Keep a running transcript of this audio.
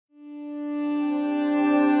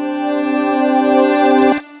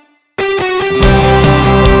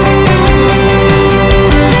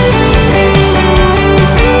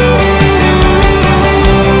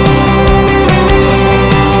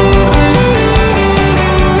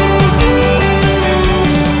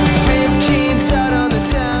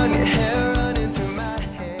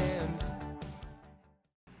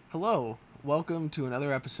welcome to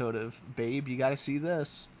another episode of Babe, You Gotta See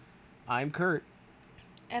This. I'm Kurt.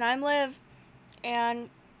 And I'm Liv, and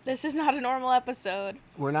this is not a normal episode.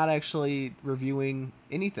 We're not actually reviewing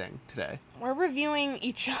anything today. We're reviewing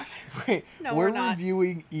each other. Right. No, we're we're not.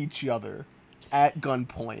 reviewing each other at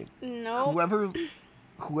gunpoint. No.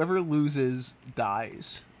 Whoever loses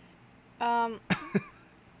dies.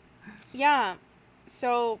 Yeah.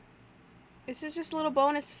 So, this is just a little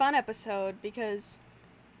bonus fun episode because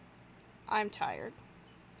I'm tired.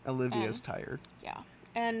 Olivia's tired. Yeah.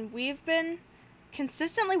 And we've been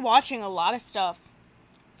consistently watching a lot of stuff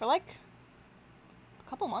for like a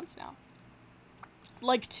couple months now.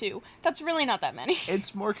 Like 2. That's really not that many.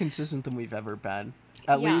 It's more consistent than we've ever been.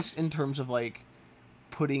 At Yeah. least in terms of like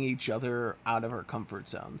putting each other out of our comfort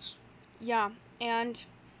zones. Yeah. And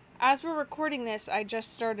as we're recording this, I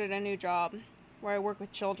just started a new job where I work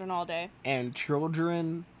with children all day. And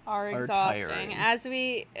children Are are exhausting.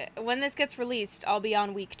 tiring. When this gets released, I'll be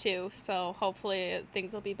on week 2, so hopefully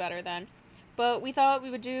things will be better then. But we thought we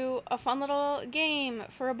would do a fun little game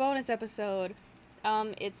for a bonus episode.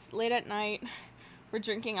 It's late at night. We're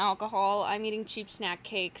drinking alcohol. I'm eating cheap snack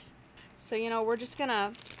cakes. So, we're just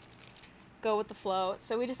gonna go with the flow.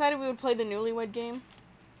 So we decided we would play the newlywed game.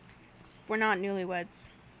 We're not newlyweds,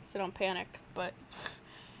 so don't panic, but...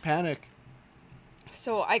 Panic.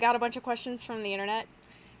 So I got a bunch of questions from the internet,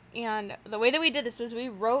 and the way that we did this was we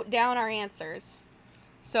wrote down our answers.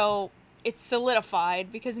 So it's solidified,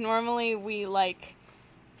 because normally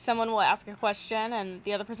someone will ask a question and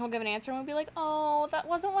the other person will give an answer and we'll be like, oh, that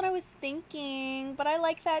wasn't what I was thinking, but I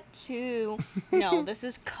like that too. No, this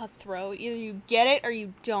is cutthroat. Either you get it or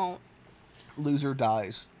you don't. Loser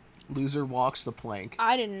dies. Loser walks the plank.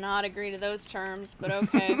 I did not agree to those terms, but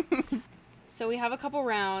okay. So we have a couple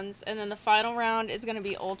rounds, and then the final round is going to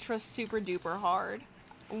be ultra super duper hard.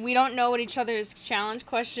 We don't know what each other's challenge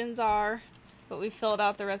questions are, but we filled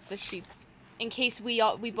out the rest of the sheets in case we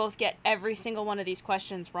both get every single one of these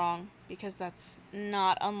questions wrong, because that's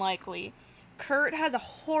not unlikely. Kurt has a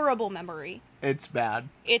horrible memory. It's bad.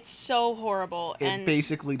 It's so horrible. It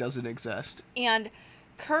basically doesn't exist. And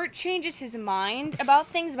Kurt changes his mind about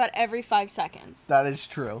things about every 5 seconds. That is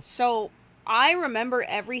true. So I remember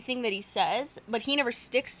everything that he says, but he never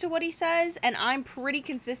sticks to what he says, and I'm pretty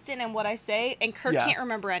consistent in what I say, and Kurt can't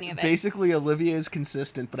remember any of it. Basically, Olivia is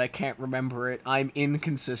consistent, but I can't remember it. I'm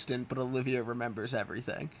inconsistent, but Olivia remembers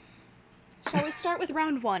everything. Shall we start with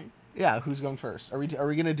round 1? Yeah, who's going first? Are we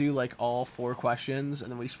gonna do like all 4 questions and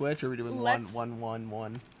then we switch, or are we doing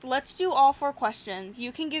one? Let's do all 4 questions.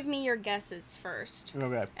 You can give me your guesses first.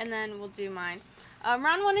 Okay. And then we'll do mine.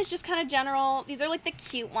 Round 1 is just kind of general. These are like the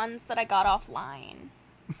cute ones that I got offline.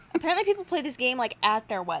 Apparently people play this game like at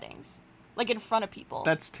their weddings. Like in front of people.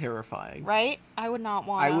 That's terrifying. Right? I would not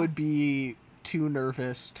want I would be too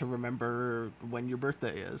nervous to remember when your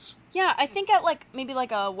birthday is. Yeah, I think at maybe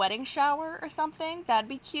a wedding shower or something, that'd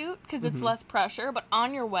be cute because it's less pressure. But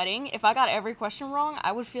on your wedding, if I got every question wrong,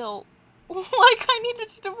 I would feel like I needed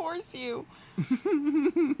to divorce you.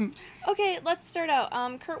 Okay, let's start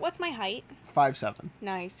out. Kurt, what's my height? 5'7".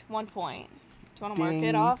 Nice, 1 point. Do you want to mark Ding.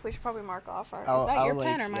 it off? We should probably mark off our... Is that your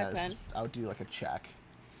pen or my yes, pen? I'll do like a check.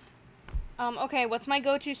 Okay, what's my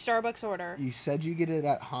go-to Starbucks order? You said you get it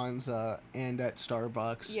at Hansa and at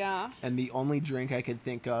Starbucks. Yeah. And the only drink I could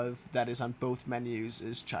think of that is on both menus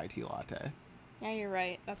is chai tea latte. Yeah, you're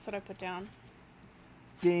right. That's what I put down.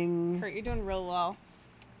 Ding. Kurt, you're doing real well.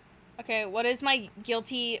 Okay, what is my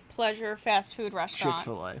guilty pleasure fast food restaurant?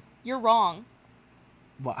 Chick-fil-A. You're wrong.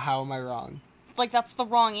 What? How am I wrong? That's the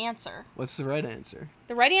wrong answer. What's the right answer?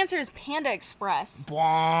 The right answer is Panda Express.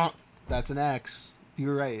 Blah. That's an X.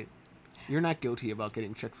 You're right. You're not guilty about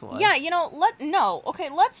getting Chick-fil-A. Yeah,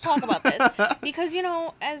 let's talk about this. Because,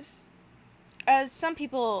 as some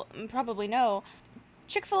people probably know,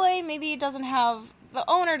 Chick-fil-A maybe doesn't have... The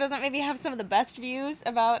owner doesn't maybe have some of the best views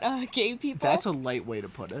about gay people. That's a light way to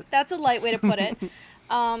put it. That's a light way to put it.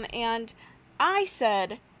 And I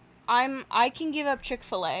said, I can give up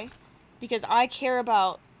Chick-fil-A because I care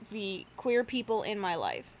about the queer people in my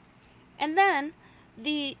life. And then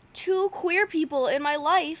the 2 queer people in my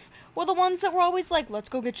life were the ones that were always like, let's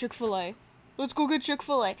go get Chick-fil-A. Let's go get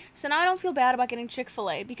Chick-fil-A. So now I don't feel bad about getting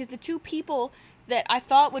Chick-fil-A because the 2 people that I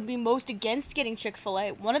thought would be most against getting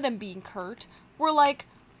Chick-fil-A, one of them being Kurt, were like,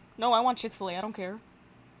 no, I want Chick-fil-A. I don't care.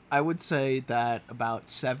 I would say that about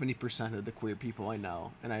 70% of the queer people I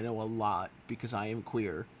know, and I know a lot because I am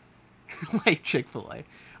queer, like Chick-fil-A.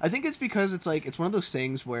 I think it's because it's one of those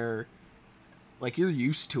things where, you're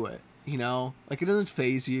used to it, it doesn't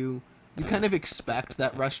faze you. You kind of expect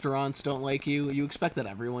that restaurants don't like you. You expect that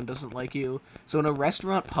everyone doesn't like you. So when a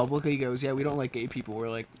restaurant publicly goes, yeah, we don't like gay people, we're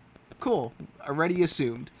like, Cool. Already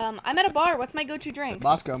assumed. I'm at a bar. What's my go-to drink?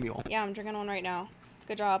 Moscow Mule. Yeah, I'm drinking one right now.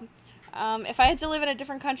 Good job. If I had to live in a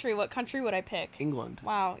different country, what country would I pick? England.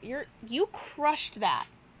 Wow, you crushed that.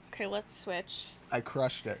 Okay, let's switch. I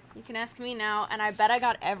crushed it. You can ask me now, and I bet I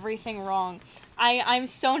got everything wrong. I'm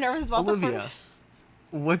so nervous about Olivia, the first.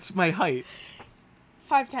 what's my height?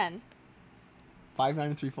 5'10".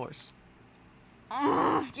 5'9" 3/4".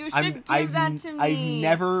 You should give that to me.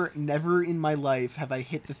 I've never in my life have I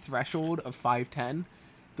hit the threshold of 5'10".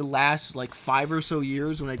 The last, 5 or so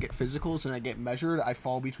years when I get physicals and I get measured, I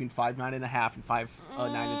fall between 5'9" and a half and 5'9"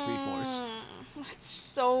 and 3/4". It's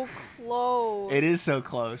so close. It is so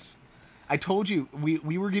close. I told you,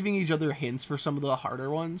 we were giving each other hints for some of the harder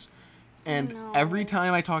ones. And every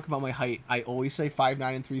time I talk about my height, I always say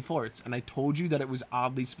 5'9" and 3/4". And I told you that it was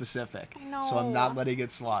oddly specific. I know. So I'm not letting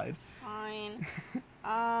it slide. Fine.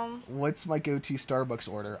 What's my go-to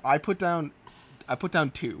Starbucks order? I put down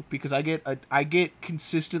 2 because I get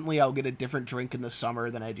consistently I'll get a different drink in the summer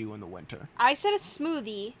than I do in the winter. I said a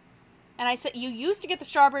smoothie, and I said you used to get the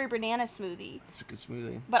strawberry banana smoothie. It's a good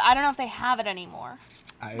smoothie. But I don't know if they have it anymore.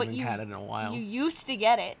 I haven't had it in a while. You used to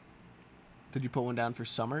get it. Did you put one down for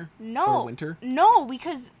summer? No. Or winter? No,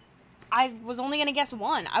 because I was only going to guess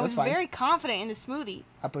one. I was fine. very confident in the smoothie.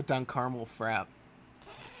 I put down caramel frap.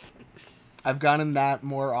 I've gotten that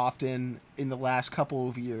more often in the last couple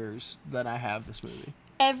of years than I have the smoothie.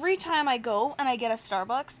 Every time I go and I get a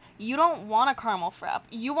Starbucks, you don't want a caramel frap.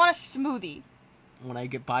 You want a smoothie. When I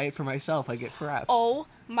buy it for myself, I get fraps. Oh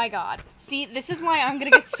my god. See, this is why I'm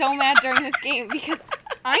going to get so mad during this game, because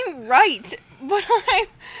I'm right, but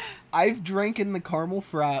I've drinking the caramel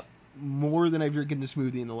frap more than I've drinking the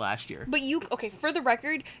smoothie in the last year. But okay, for the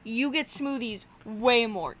record, you get smoothies way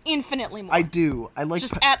more, infinitely more. I do. I like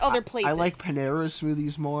just at other places. I like Panera's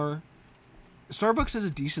smoothies more. Starbucks has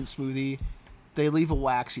a decent smoothie. They leave a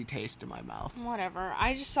waxy taste in my mouth. Whatever.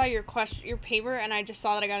 I just saw your paper, and I just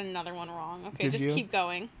saw that I got another one wrong. Okay, Did just you? keep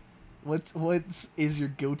going. What's is your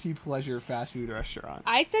guilty pleasure fast food restaurant?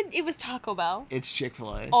 I said it was Taco Bell. It's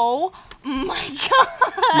Chick-fil-A. Oh my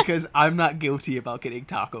god. Because I'm not guilty about getting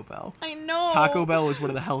Taco Bell. I know. Taco Bell is one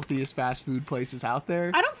of the healthiest fast food places out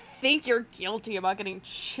there. I don't think you're guilty about getting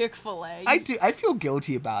Chick-fil-A. I do. I feel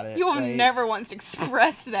guilty about it. You have right? never once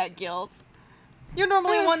expressed that guilt. You're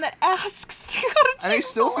normally one that asks to go to Chick-fil-A. And I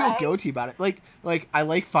still feel guilty about it. Like I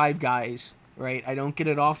like Five Guys, right? I don't get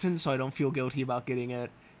it often, so I don't feel guilty about getting it.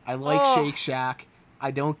 I like Shake Shack. I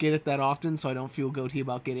don't get it that often, so I don't feel guilty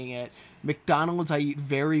about getting it. McDonald's I eat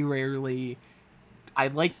very rarely. I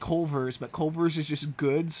like Culver's, but Culver's is just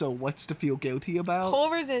good, so what's to feel guilty about?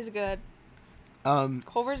 Culver's is good.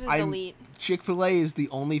 Culver's is elite. Chick-fil-A is the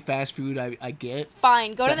only fast food I get.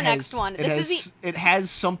 Fine, go to the next one. It has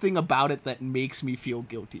something about it that makes me feel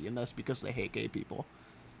guilty, and that's because they hate gay people.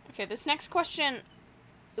 Okay, this next question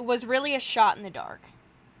was really a shot in the dark.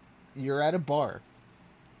 You're at a bar.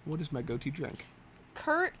 What is my go-to drink?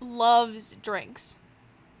 Kurt loves drinks.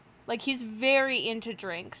 Like, he's very into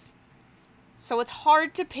drinks. So it's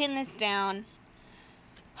hard to pin this down.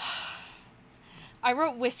 I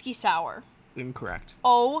wrote whiskey sour. Incorrect.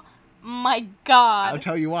 Oh my god. I'll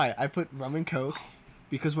tell you why. I put rum and coke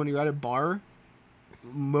because when you're at a bar,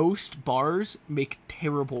 most bars make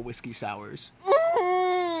terrible whiskey sours.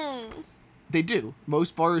 They do.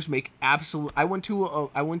 Most bars make absolute. I went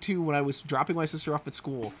to when I was dropping my sister off at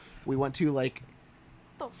school. We went to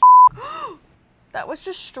That was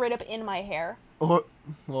just straight up in my hair. Oh,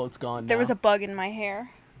 well, it's gone now. There was a bug in my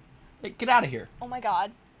hair. Hey, get out of here. Oh my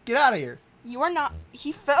god. Get out of here. You are not.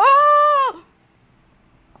 He fell. Oh!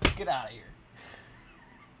 Get out of here.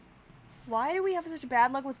 Why do we have such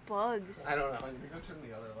bad luck with bugs? I don't know. I'm gonna go turn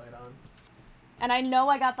the other light on. And I know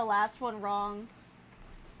I got the last one wrong.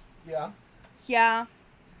 Yeah. Yeah.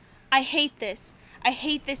 I hate this. I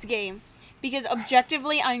hate this game. Because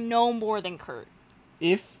objectively, I know more than Kurt.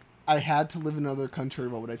 If I had to live in another country,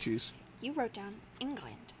 what would I choose? You wrote down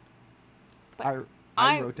England. But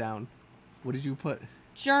I wrote down. What did you put?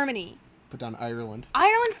 Germany. Put down Ireland.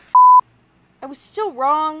 Ireland? I was still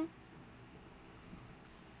wrong.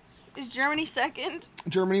 Is Germany second?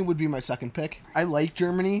 Germany would be my second pick. I like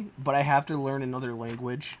Germany, but I have to learn another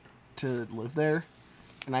language to live there.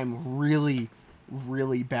 And I'm really,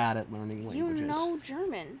 really bad at learning languages. You know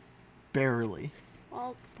German. Barely.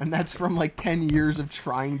 Well... And that's from 10 years of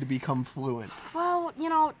trying to become fluent. Well,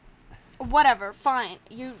 whatever, fine.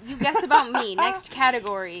 You guess about me. Next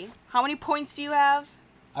category. How many points do you have?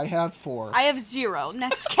 I have 4. I have 0.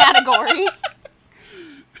 Next category.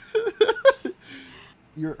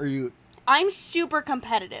 I'm super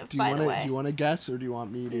competitive, by the way. Do you want to guess, or do you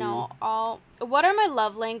want me to? No, what are my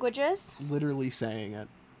love languages? Literally saying it.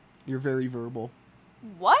 You're very verbal.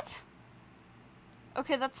 What?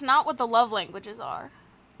 Okay, that's not what the love languages are.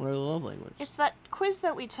 What are the love languages? It's that quiz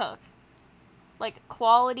that we took. Like,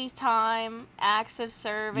 quality time, acts of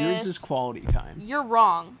service. Yours is quality time. You're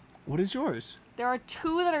wrong. What is yours? There are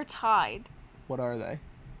two that are tied. What are they?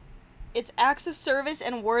 It's acts of service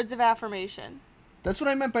and words of affirmation. That's what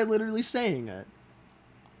I meant by literally saying it.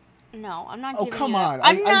 No, I'm not Oh, giving come you on. that.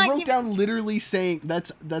 I wrote down literally saying...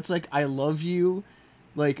 That's like, I love you.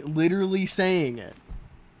 Like, literally saying it.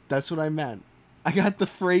 That's what I meant. I got the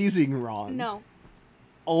phrasing wrong. No.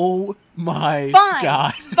 Oh my Fine.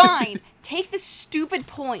 god. Fine. Take the stupid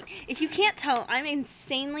point. If you can't tell, I'm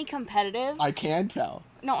insanely competitive. I can tell.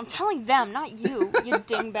 No, I'm telling them, not you, you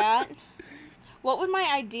dingbat. What would my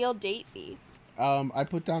ideal date be? I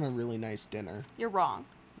put down a really nice dinner. You're wrong.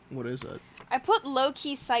 What is it? I put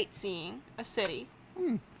low-key sightseeing a city.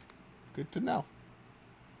 Good to know.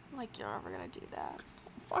 Like you're ever gonna do that.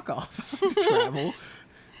 Fuck off. Travel.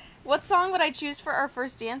 What song would I choose for our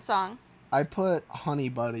first dance song? I put Honey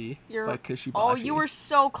Buddy by Kishibashi. Oh, you were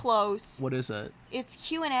so close. What is it? It's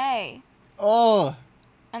Q&A. Oh,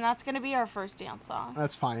 And that's gonna be our first dance song.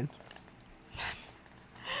 that's fine.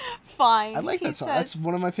 Fine. I like He that song. says- That's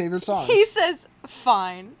one of my favorite songs. He says,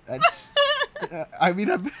 fine. That's... I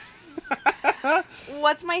mean,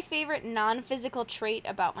 What's my favorite non-physical trait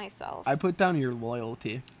about myself? I put down your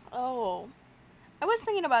loyalty. Oh. I was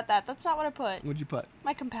thinking about that. That's not what I put. What'd you put?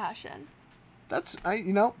 My compassion. That's,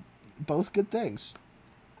 both good things.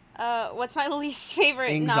 What's my least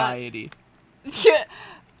favorite? Anxiety.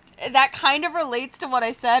 That kind of relates to what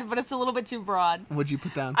I said, but it's a little bit too broad. What'd you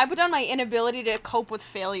put down? I put down my inability to cope with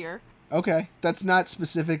failure. Okay, that's not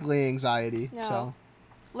specifically anxiety, No. so...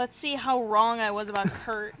 Let's see how wrong I was about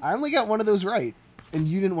Kurt. I only got one of those right, and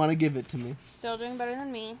you didn't want to give it to me. Still doing better than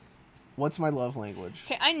me. What's my love language?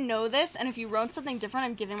 Okay, I know this, and if you wrote something different,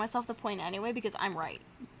 I'm giving myself the point anyway because I'm right.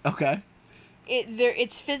 Okay.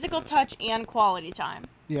 It's physical touch and quality time.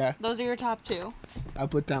 Yeah, Those are your top two. I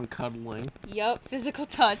put down cuddling. Yup, physical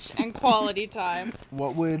touch and quality time.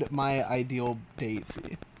 What would my ideal date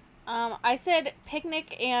be? I said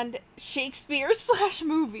picnic and Shakespeare /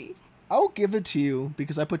 movie. I'll give it to you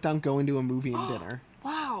because I put down going to a movie and dinner.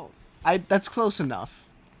 Wow. That's close enough.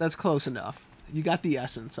 That's close enough. You got the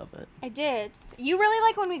essence of it. I did. You really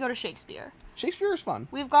like when we go to Shakespeare. Shakespeare is fun.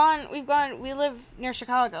 We live near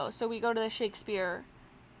Chicago, so we go to the Shakespeare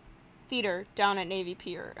Theater down at Navy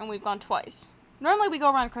Pier, and we've gone twice. Normally we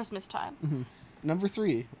go around Christmas time. Number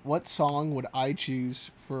 3, what song would I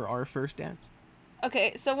choose for our first dance?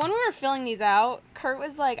 Okay, so when we were filling these out, Kurt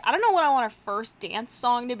was like, I don't know what I want our first dance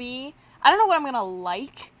song to be. I don't know what I'm gonna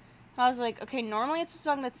like. And I was like, okay, normally it's a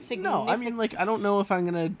song that's significant. No, I mean, I don't know if I'm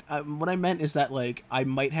gonna... what I meant is that, I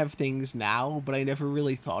might have things now, but I never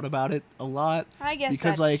really thought about it a lot. I guess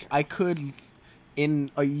because, that's true. I could,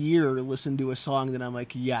 in a year, listen to a song that I'm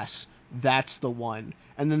like, yes, that's the one.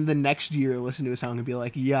 And then the next year, listen to a song and be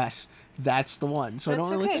like, yes, that's the one. So I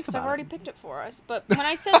don't really think about I've already it. picked it for us. But when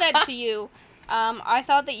I said that to you, I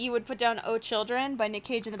thought that you would put down "Oh Children" by Nick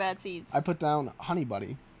Cage and the Bad Seeds. I put down Honey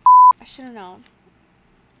Buddy. I should have known.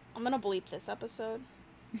 I'm gonna bleep this episode.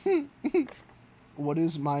 What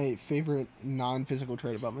is my favorite non-physical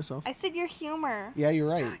trait about myself? I said your humor. Yeah, you're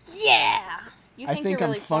right. Yeah! You I think think you're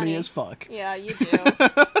I'm really funny as fuck. Yeah, you do.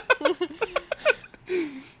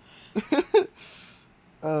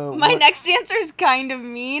 My next answer is kind of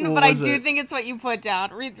mean, What but I was do it? think it's what you put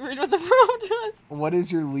down. Read what the prompt was. What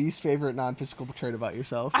is your least favorite non-physical trait about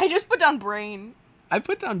yourself? I just put down brain. I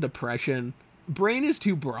put down depression. Brain is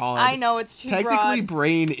too broad. I know it's too Technically, broad.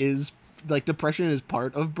 brain is, depression is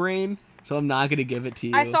part of brain, so I'm not going to give it to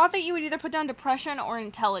you. I thought that you would either put down depression or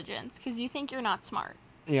intelligence, because you think you're not smart,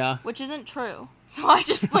 Yeah. which isn't true. So I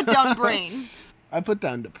just put down brain. I put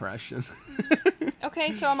down depression.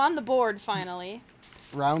 Okay, so I'm on the board finally.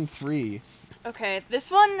 Round 3. Okay,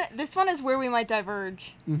 this one is where we might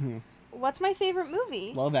diverge. Mm-hmm. What's my favorite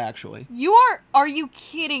movie? Love Actually. Are you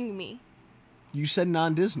kidding me? You said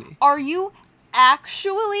non-Disney. Are you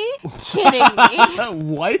actually kidding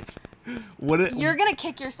me? What? You're gonna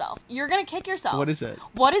kick yourself. You're gonna kick yourself. What is it?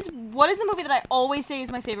 What is the movie that I always say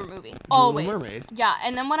is my favorite movie? Always. Little Mermaid. Yeah,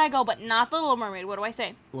 and then when I go, but not The Little Mermaid, what do I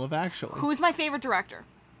say? Love Actually. Who's my favorite director?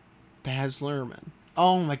 Baz Luhrmann.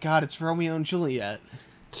 Oh my god, it's Romeo and Juliet.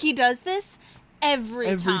 He does this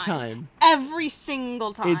every time. Every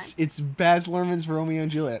single time. It's Baz Luhrmann's Romeo and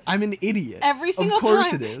Juliet. I'm an idiot. Every single time. Of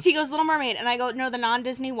course time. it is. He goes Little Mermaid, and I go, no, the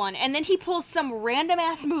non-Disney one. And then he pulls some random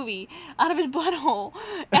ass movie out of his butthole.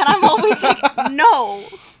 And I'm always like, no.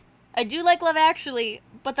 I do like Love Actually,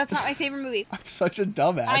 but that's not my favorite movie. I'm such a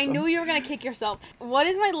dumbass. I knew you were gonna kick yourself. What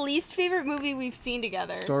is my least favorite movie we've seen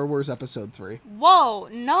together? Star Wars Episode 3. Whoa,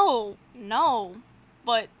 no.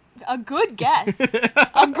 But a good guess.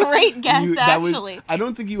 A great guess, actually. I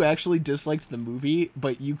don't think you actually disliked the movie,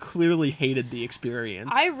 but you clearly hated the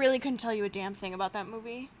experience. I really couldn't tell you a damn thing about that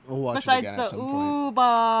movie. We'll watch Besides it again the at some point.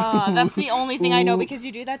 ooh-bah. That's the only thing I know because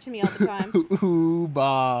you do that to me all the time.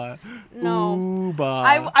 Ooh-bah. No.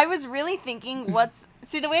 Ooh-bah. I was really thinking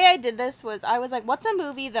See, the way I did this was I was like, what's a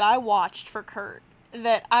movie that I watched for Kurt?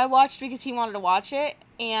 That I watched because he wanted to watch it,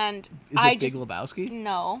 and Big Lebowski?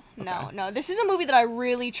 No. This is a movie that I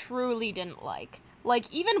really, truly didn't like. Like,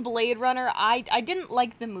 even Blade Runner, I didn't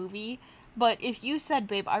like the movie, but if you said,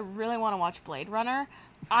 babe, I really want to watch Blade Runner,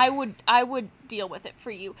 I would deal with it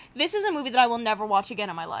for you. This is a movie that I will never watch again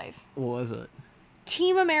in my life. What was it?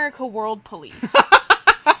 Team America World Police.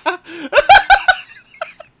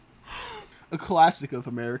 A classic of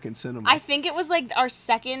American cinema. I think it was like our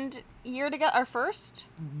second year together, our first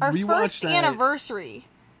watched that. anniversary.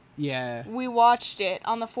 Yeah. We watched it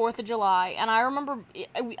on the 4th of July, and I remember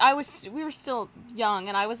we were still young,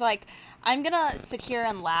 and I was like, I'm gonna sit here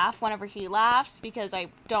and laugh whenever he laughs because I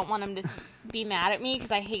don't want him to be mad at me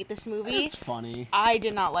because I hate this movie. It's funny. I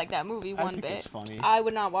did not like that movie one bit. It's funny. I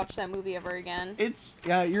would not watch that movie ever again.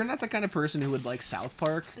 You're not the kind of person who would like South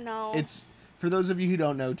Park. No. For those of you who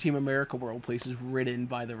don't know, Team America World Police is written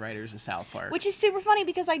by the writers of South Park. Which is super funny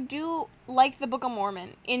because I do like the Book of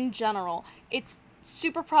Mormon in general. It's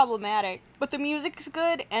super problematic, but the music's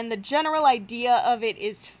good and the general idea of it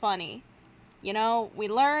is funny. You know, we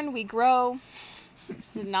learn, we grow.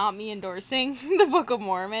 This is not me endorsing the Book of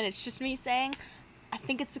Mormon. It's just me saying I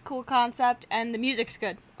think it's a cool concept and the music's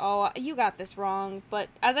good. Oh, you got this wrong. But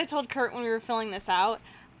as I told Kurt when we were filling this out,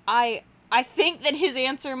 I think that his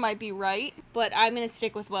answer might be right, but I'm going to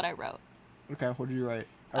stick with what I wrote. Okay, what did you write?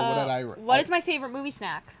 Or what did I write? What is my favorite movie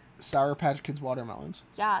snack? Sour Patch Kids watermelons.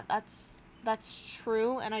 Yeah, that's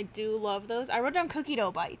true, and I do love those. I wrote down cookie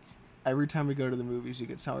dough bites. Every time we go to the movies, you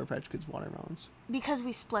get Sour Patch Kids watermelons. Because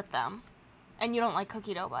we split them, and you don't like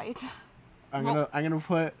cookie dough bites. I'm gonna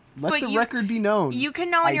put. Let the record be known. You can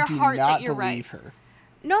know in your heart that you're right. I do not believe her.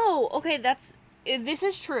 No, okay, this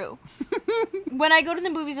is true. When I go to the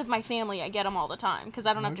movies with my family, I get them all the time because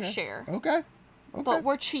I don't have to share. Okay. But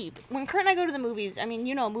we're cheap. When Kurt and I go to the movies, I mean,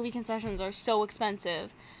 you know, movie concessions are so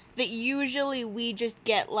expensive that usually we just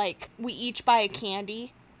get, like, we each buy a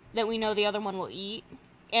candy that we know the other one will eat,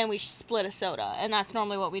 and we split a soda. And that's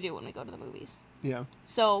normally what we do when we go to the movies. Yeah.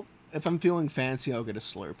 So. If I'm feeling fancy, I'll get a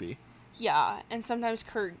Slurpee. Yeah, and sometimes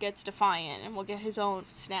Kurt gets defiant and will get his own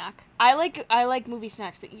snack. I like movie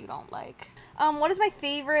snacks that you don't like. What is my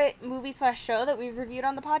favorite movie/show that we've reviewed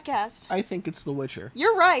on the podcast? I think it's The Witcher.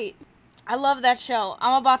 You're right. I love that show.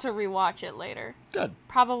 I'm about to rewatch it later. Good.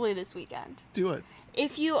 Probably this weekend. Do it. A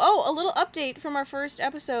little update from our first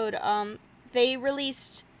episode. They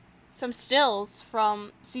released some stills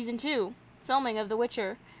from season 2 filming of The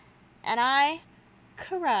Witcher, and I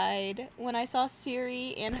cried when I saw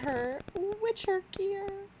Ciri in her Witcher gear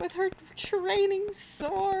with her training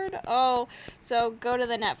sword. Oh, so go to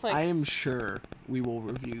the Netflix. I am sure we will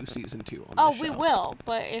review season 2 on Oh, this we show. will,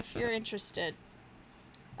 but if you're interested.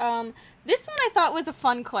 This one I thought was a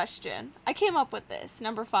fun question. I came up with this,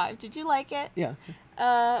 number 5. Did you like it? Yeah.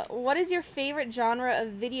 What is your favorite genre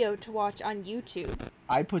of video to watch on YouTube?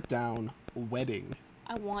 I put down wedding.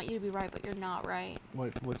 I want you to be right, but you're not right.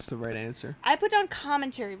 What's the right answer? I put down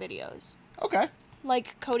commentary videos. Okay.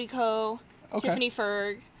 Like Cody Ko, Okay. Tiffany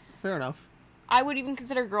Ferg. Fair enough. I would even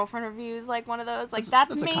consider girlfriend reviews like one of those. Like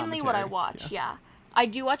that's a mainly what I commentary, watch. yeah. Yeah. I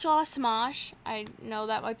do watch a lot of Smosh. I know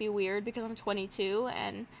that might be weird because I'm 22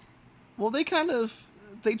 and Well, they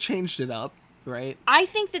changed it up, right? I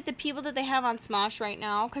think that the people that they have on Smosh right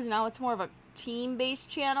now, because now it's more of a team-based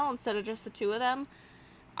channel instead of just the two of them,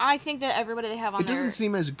 I think that everybody they have on there... It doesn't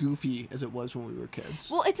seem as goofy as it was when we were kids.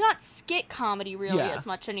 Well, it's not skit comedy really as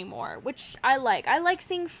much anymore, which I like. I like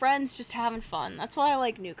seeing friends just having fun. That's why I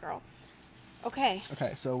like New Girl. Okay.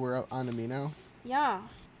 Okay, so we're on to me now. Yeah.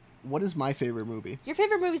 What is my favorite movie? Your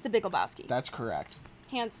favorite movie is The Big Lebowski. That's correct.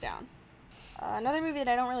 Hands down. Another movie that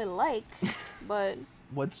I don't really like, but...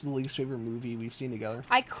 What's the least favorite movie we've seen together?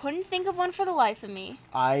 I couldn't think of one for the life of me.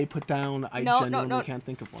 I put down... I genuinely can't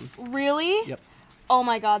think of one. Really? Yep. Oh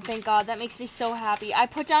my god, thank god. That makes me so happy. I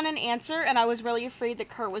put down an answer, and I was really afraid that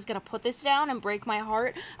Kurt was going to put this down and break my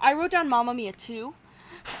heart. I wrote down Mamma Mia 2.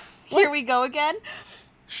 Here we go again.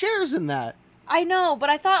 Cher's in that. I know, but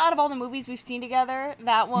I thought out of all the movies we've seen together,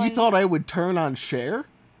 that one... You thought I would turn on Cher?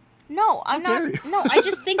 No, I'm How dare not. you? No, I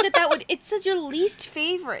just think that would... It says your least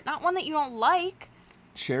favorite, not one that you don't like.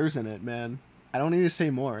 Cher's in it, man. I don't need to say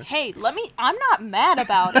more. Hey, I'm not mad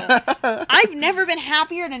about it. I've never been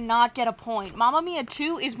happier to not get a point. Mamma Mia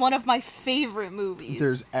 2 is one of my favorite movies.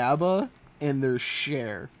 There's ABBA and there's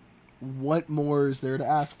Cher. What more is there to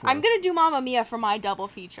ask for? I'm gonna do Mamma Mia for my double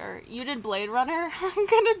feature. You did Blade Runner. I'm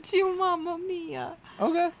gonna do Mamma Mia.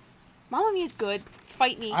 Okay. Mamma Mia's good.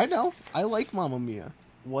 Fight me. I know. I like Mamma Mia.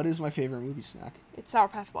 What is my favorite movie snack? It's Sour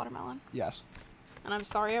Patch Watermelon. Yes. And I'm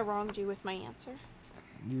sorry I wronged you with my answer.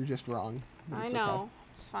 You're just wrong. I know. Okay.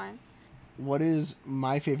 It's fine. What is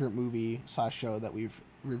my favorite movie / show that we've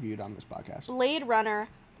reviewed on this podcast? Blade Runner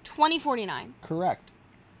 2049. Correct.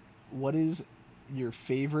 What is your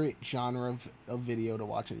favorite genre of video to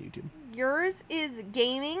watch on YouTube? Yours is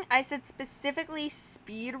gaming. I said specifically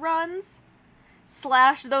speed runs /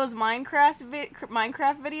 those Minecraft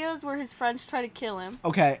videos where his friends try to kill him.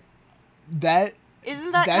 Okay.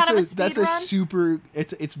 Isn't that kind of a speed run? That's a super...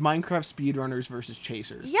 It's Minecraft speedrunners versus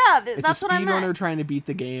chasers. Yeah, it's that's what I meant. It's a speedrunner trying to beat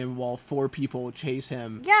the game while 4 people chase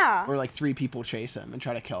him. Yeah. Or like 3 people chase him and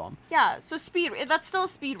try to kill him. Yeah, so that's still a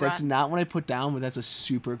speed run. That's not what I put down, but that's a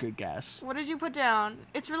super good guess. What did you put down?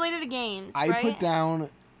 It's related to games, I right? put down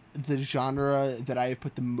the genre that I have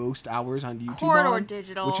put the most hours on YouTube Corridor on,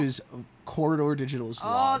 Digital. which is Corridor Digital's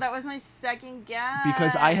vlog. Oh, that was my second guess.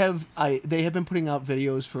 Because they have been putting out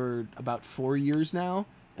videos for about 4 years now,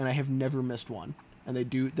 and I have never missed one. And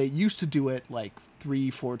they used to do it like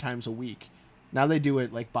 3-4 times a week. Now they do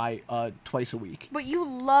it like by twice a week. But you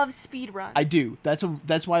love speedruns. I do. That's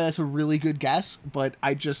why that's a really good guess. But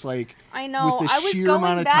I just like I know with the I was sheer going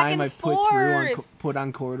amount of back time and I've put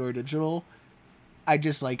on Corridor Digital, I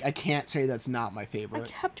just like I can't say that's not my favorite. I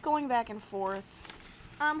kept going back and forth.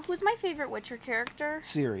 Who's my favorite Witcher character?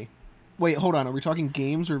 Ciri. Wait, hold on. Are we talking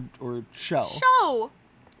games or show? Show.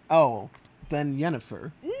 Oh, then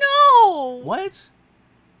Yennefer. No. What?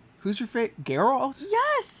 Who's your favorite? Geralt?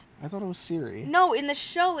 Yes. I thought it was Ciri. No, in the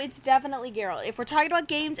show, it's definitely Geralt. If we're talking about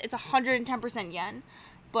games, it's 110% Yen.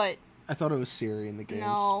 But I thought it was Ciri in the games.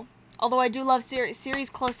 no. Although I do love Ciri.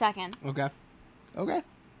 Ciri's close second. Okay.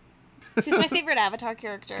 Who's my favorite Avatar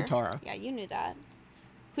character? Katara. Yeah, you knew that.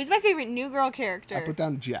 Who's my favorite New Girl character? I put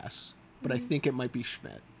down Jess, but I think it might be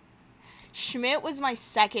Schmidt. Schmidt was my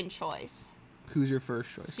second choice. Who's your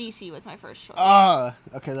first choice? Cece was my first choice.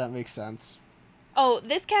 Okay, that makes sense. Oh,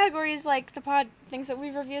 this category is like the things that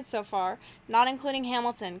we've reviewed so far, not including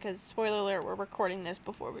Hamilton, because spoiler alert, we're recording this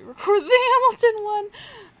before we record the Hamilton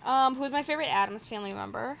one. Who's my favorite Addams Family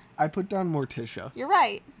member? I put down Morticia. You're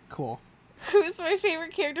right. Cool. Who's my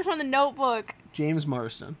favorite character from The Notebook? James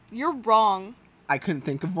Marsden. You're wrong. I couldn't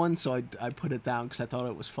think of one, so I put it down because I thought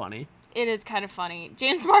it was funny. It is kind of funny.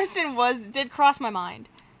 James Marsden did cross my mind.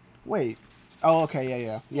 Wait. Oh,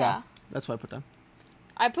 okay, yeah. That's what I put down.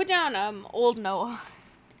 I put down Old Noah.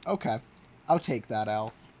 Okay. I'll take that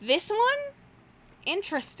out. This one?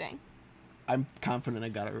 Interesting. I'm confident I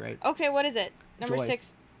got it right. Okay, what is it? Number Joy.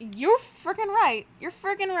 6. You're freaking right. Your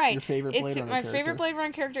favorite Blade Runner My character. favorite Blade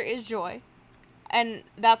Runner character is Joy. And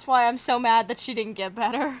that's why I'm so mad that she didn't get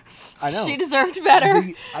better. I know. She deserved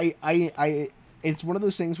better. It's one of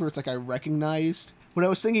those things where it's like I recognized... When I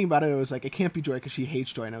was thinking about it, I was like, it can't be Joy because she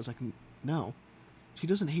hates Joy. And I was like, no. She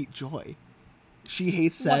doesn't hate Joy. She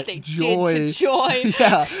hates that what they Joy. did to Joy.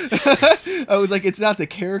 Yeah. I was like, it's not the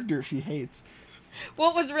character she hates.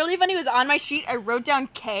 What was really funny was on my sheet, I wrote down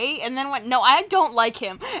K and then went, no, I don't like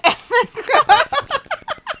him. And then crossed.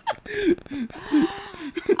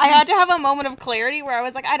 I had to have a moment of clarity where I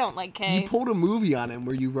was like, I don't like K. You pulled a movie on him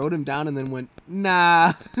where you wrote him down and then went,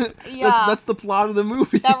 nah. Yeah. That's the plot of the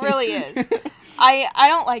movie. That really is. I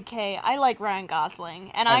don't like K. I like Ryan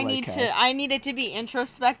Gosling. And I need it to be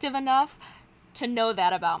introspective enough to know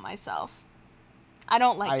that about myself. I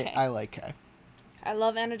don't like K. I like K. I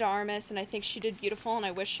love Anna de Armas, and I think she did beautiful, and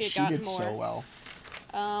I wish she had gotten more. She did so well.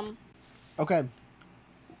 Okay.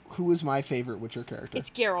 Who was my favorite Witcher character? It's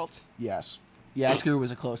Geralt. Yes. Jaskier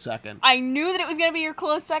was a close second. I knew that it was going to be your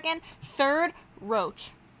close second. Third,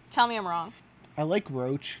 Roach. Tell me I'm wrong. I like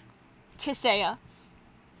Roach. Tissaia.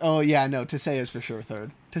 Oh, yeah, no, Tissaia is for sure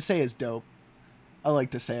third. Tissaia is dope. I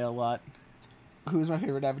like Tissaia a lot. Who's my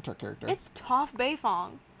favorite Avatar character? It's Toph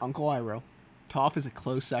Beifong. Uncle Iroh. Toph is a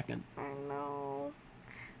close second. I know.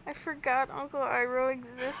 I forgot Uncle Iroh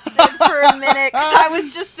existed for a minute because I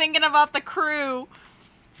was just thinking about the crew.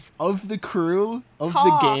 Of the crew, of Toph.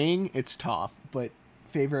 the gang, it's Toph. But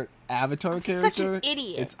favorite Avatar character? Such an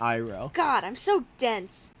idiot. It's Iroh. God, I'm so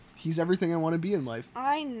dense. He's everything I want to be in life.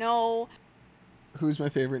 I know. Who's my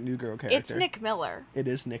favorite New Girl character? It's Nick Miller. It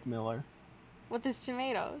is Nick Miller. With his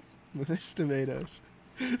tomatoes. With his tomatoes.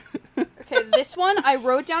 Okay, this one, I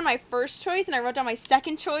wrote down my first choice and I wrote down my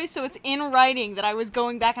second choice, so it's in writing that I was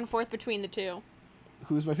going back and forth between the two.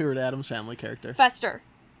 Who's my favorite Addams Family character? Fester.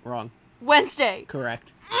 Wrong. Wednesday.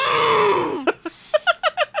 Correct. I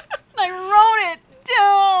wrote it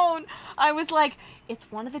down. I was like,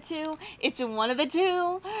 it's one of the two. It's one of the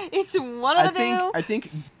two. It's one of the two.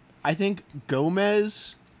 I think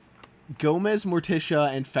Gomez,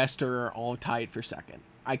 Morticia, and Fester are all tied for second.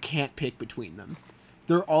 I can't pick between them.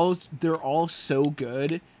 They're all so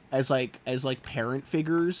good as parent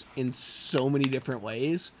figures in so many different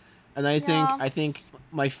ways. And I think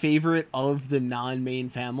my favorite of the non-main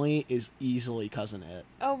family is easily Cousin It.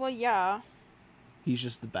 Oh, well, yeah. He's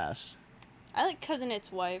just the best. I like Cousin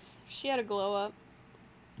It's wife. She had a glow up.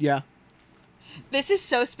 Yeah. This is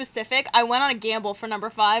so specific. I went on a gamble for number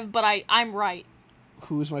 5, but I'm right.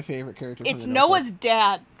 Who's my favorite character? It's Noah's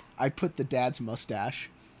dad. I put the dad's mustache.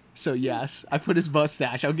 So yes, I put his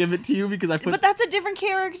mustache. I'll give it to you because I put... But that's a different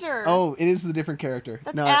character. Oh, it is the different character.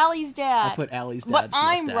 That's Allie's dad. I put Allie's dad's mustache. But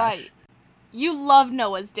I'm right. You love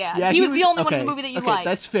Noah's dad. Yeah, he was the only one in the movie that you liked.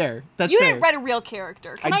 That's fair. You didn't write a real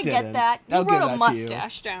character. Can I get that? You wrote a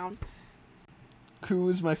mustache down. Who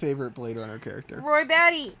is my favorite Blade Runner character? Roy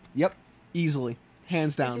Batty. Yep. Easily.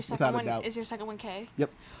 Hands down, without a doubt. Is your second one K?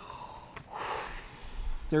 Yep.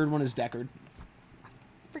 Third one is Deckard.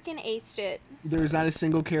 Freaking aced it. There's not a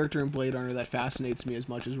single character in Blade Runner that fascinates me as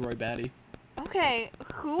much as Roy Batty. Okay,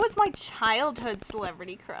 who was my childhood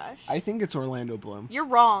celebrity crush? I think it's Orlando Bloom. You're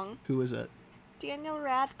wrong. Who is it? Daniel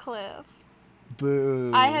Radcliffe.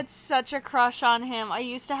 Boo. I had such a crush on him. I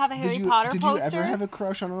used to have a Harry Potter poster. Did you ever have a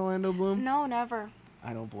crush on Orlando Bloom? No, never.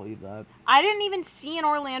 I don't believe that. I didn't even see an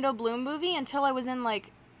Orlando Bloom movie until I was in,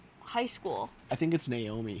 high school. I think it's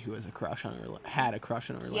Naomi who had a crush on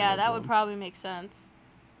Orlando Yeah, that Bloom. would probably make sense.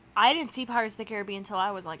 I didn't see Pirates of the Caribbean until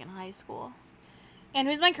I was, in high school. And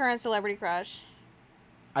who's my current celebrity crush?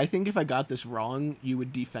 I think if I got this wrong, you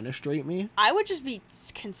would defenestrate me. I would just be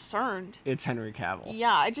concerned. It's Henry Cavill.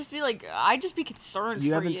 Yeah, I'd just be concerned for you.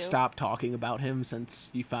 You haven't stopped talking about him since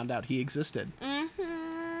you found out he existed.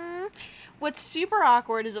 Mm-hmm. What's super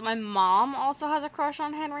awkward is that my mom also has a crush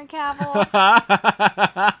on Henry Cavill.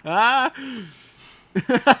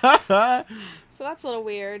 So that's a little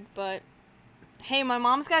weird, but hey, my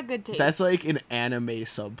mom's got good taste. That's like an anime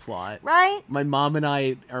subplot. Right? My mom and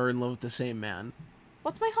I are in love with the same man.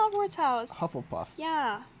 What's my Hogwarts house? Hufflepuff.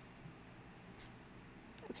 Yeah.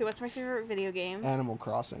 Okay, what's my favorite video game? Animal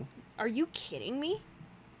Crossing. Are you kidding me?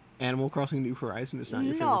 Animal Crossing New Horizon is not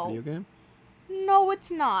your favorite video game? No, it's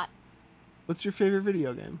not. What's your favorite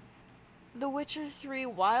video game? The Witcher 3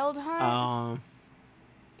 Wild Hunt.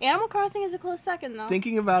 Animal Crossing is a close second, though.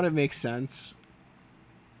 Thinking about it makes sense.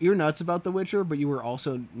 You're nuts about The Witcher, but you were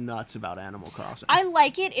also nuts about Animal Crossing. I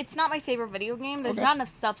like it. It's not my favorite video game. There's not enough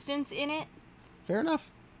substance in it. Fair enough.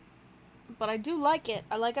 But I do like it.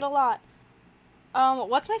 I like it a lot.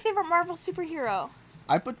 What's my favorite Marvel superhero?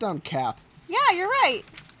 I put down Cap. Yeah, you're right.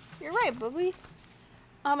 You're right, booby.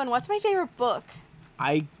 And what's my favorite book?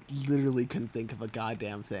 I literally couldn't think of a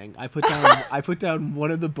goddamn thing. I put down one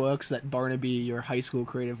of the books that Barnaby, your high school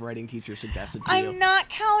creative writing teacher, suggested to you. I'm not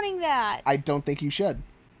counting that. I don't think you should.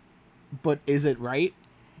 But is it right?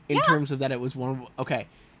 In terms of that it was one of... Okay.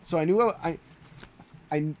 So I knew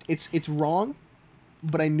it's wrong,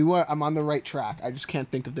 but I knew I'm on the right track. I just can't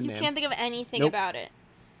think of the name. You can't think of anything about it.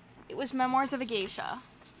 It was Memoirs of a Geisha.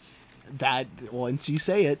 Once you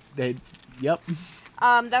say it, yep.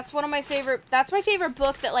 That's my favorite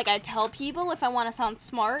book that, I tell people if I want to sound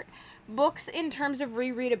smart. Books in terms of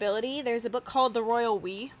rereadability, there's a book called The Royal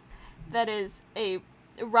We that is a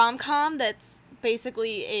rom-com that's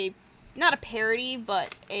basically not a parody,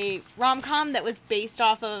 but a rom-com that was based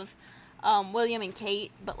off of William and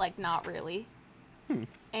Kate, but, not really.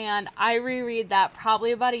 And I reread that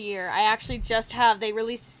probably about a year. I actually they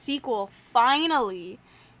released a sequel, finally,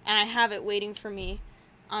 and I have it waiting for me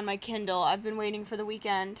on my Kindle. I've been waiting for the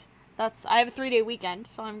weekend. I have a 3-day weekend,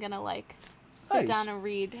 so I'm gonna sit down and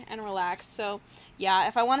read and relax. So yeah,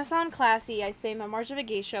 if I want to sound classy, I say Memoirs of a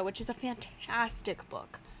Geisha, which is a fantastic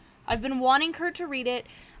book. I've been wanting Kurt to read it.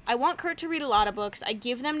 I want Kurt to read a lot of books. I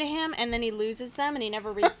give them to him, and then he loses them, and he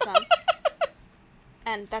never reads them.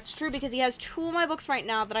 And that's true because he has 2 of my books right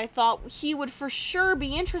now that I thought he would for sure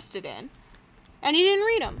be interested in, and he didn't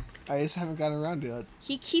read them. I just haven't gotten around to it.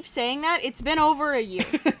 He keeps saying that. It's been over a year.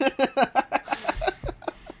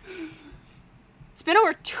 It's been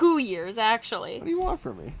over 2 years, actually. What do you want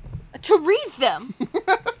from me? To read them!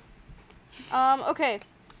 Okay.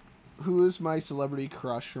 Who is my celebrity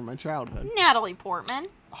crush from my childhood? Natalie Portman.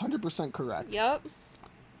 100% correct. Yep.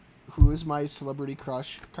 Who is my celebrity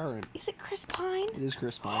crush current? Is it Chris Pine? It is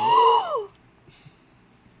Chris Pine.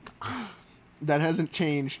 That hasn't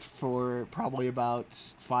changed for probably about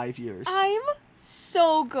 5 years. I'm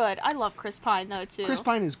so good. I love Chris Pine, though, too. Chris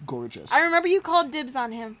Pine is gorgeous. I remember you called dibs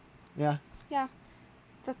on him. Yeah. Yeah.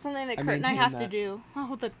 That's something that Kurt and I maintain have to that. do.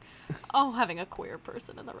 Having a queer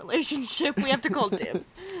person in the relationship. We have to call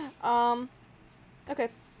dibs. Okay.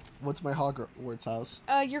 What's my Hogwarts house?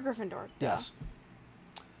 You're Gryffindor. Yes.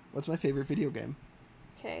 What's my favorite video game?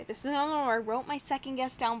 Okay, this is another one where I wrote my second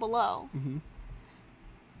guess down below. Mm-hmm.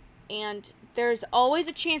 And there's always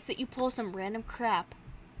a chance that you pull some random crap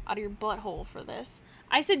out of your butthole for this.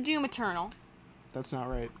 I said Doom Eternal. That's not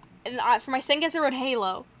right. And for my second guess, I wrote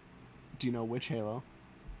Halo. Do you know which Halo?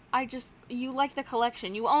 You like the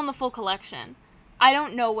collection. You own the full collection. I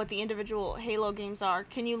don't know what the individual Halo games are.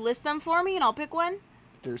 Can you list them for me and I'll pick one?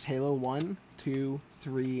 There's Halo 1, 2,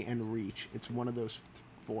 3, and Reach. It's one of those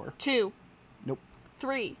 4. 2. Nope.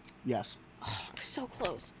 3. Yes. Oh, so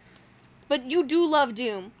close. But you do love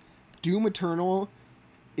Doom. Doom Eternal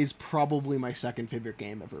is probably my second favorite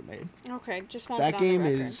game ever made. Okay, just want That it on the game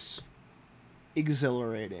record. is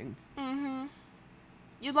exhilarating. Mm-hmm.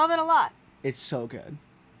 You love it a lot. It's so good.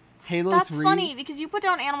 Halo That's 3... funny, because you put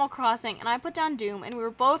down Animal Crossing, and I put down Doom, and we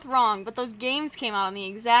were both wrong, but those games came out on the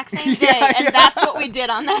exact same day, and that's what we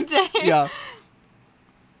did on that day. Yeah.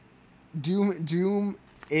 Doom,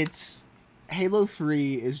 it's... Halo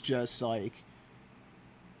 3 is just, like...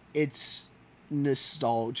 It's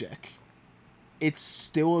nostalgic. It's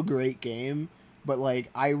still a great game, but,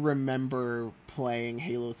 like, I remember playing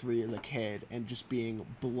Halo 3 as a kid and just being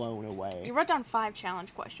blown away. You wrote down 5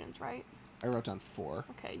 challenge questions, right? I wrote down 4.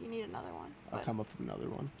 Okay, you need another one. I'll but- come up with another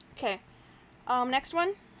one. Okay. Next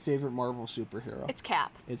one. Favorite Marvel superhero? It's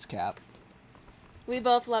Cap. It's Cap. We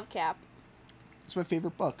both love Cap. It's my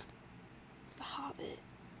favorite book. The Hobbit.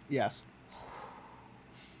 Yes.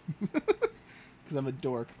 Because I'm a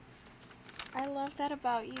dork. I love that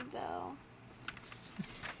about you, though.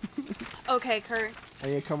 Okay, Kurt. I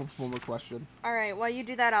need to come up with one more question. Alright, while you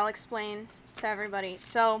do that, I'll explain to everybody.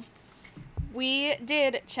 So, we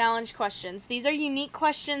did challenge questions. These are unique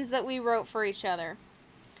questions that we wrote for each other.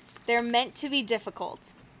 They're meant to be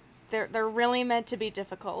difficult. They're really meant to be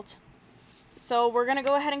difficult. So, we're going to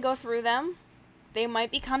go ahead and go through them. They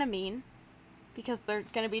might be kind of mean, because they're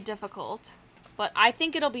going to be difficult. But I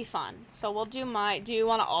think it'll be fun. So, we'll do do you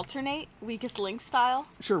want to alternate? Weakest link style?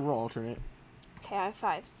 Sure, we'll alternate. Okay, I have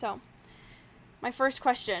 5. So, my first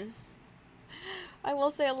question. I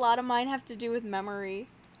will say a lot of mine have to do with memory.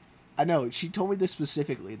 I know, she told me this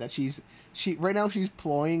specifically, that right now she's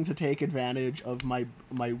ploying to take advantage of my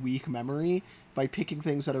weak memory by picking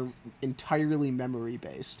things that are entirely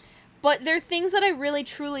memory-based. But they're things that I really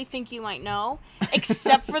truly think you might know,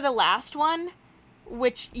 except for the last one,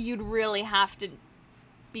 which you'd really have to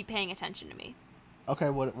be paying attention to me. Okay,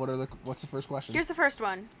 what's the first question? Here's the first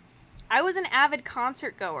one. I was an avid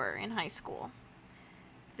concert goer in high school.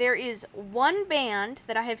 There is one band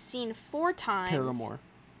that I have seen 4 times. Paramore.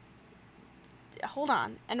 Hold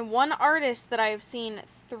on. And one artist that I have seen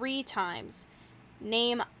 3 times.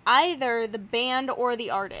 Name either the band or the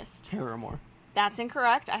artist. Paramore. That's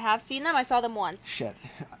incorrect. I have seen them. I saw them once. Shit.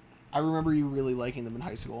 I remember you really liking them in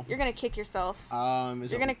high school. You're gonna kick yourself.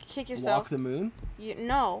 You're gonna kick yourself. Walk the Moon?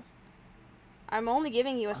 No. I'm only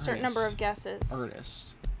giving you a certain Artist. number of guesses.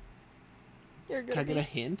 Artist. You're gonna Can I get be a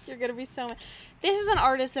hint? You're gonna be so mad. This is an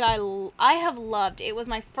artist that I have loved. It was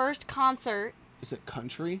my first concert. Is it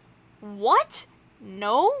country? What?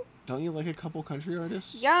 No? Don't you like a couple country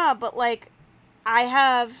artists? Yeah, but like, I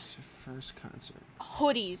have It's your first concert.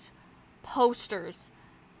 hoodies, posters,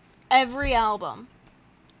 every album.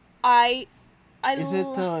 Is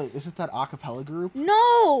it that a cappella group?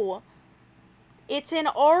 No! It's an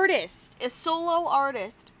artist. A solo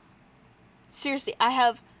artist. Seriously, I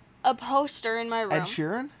have a poster in my room. Ed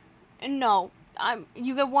Sheeran? No.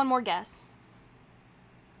 You get one more guess.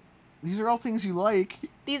 These are all things you like.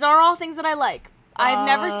 These are all things that I like. I've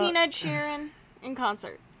never seen Ed Sheeran in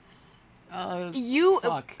concert.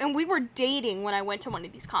 Fuck. And we were dating when I went to one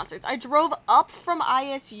of these concerts. I drove up from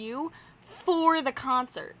ISU for the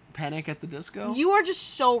concert. Panic at the Disco? You are just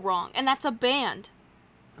so wrong. And that's a band.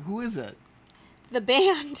 Who is it? The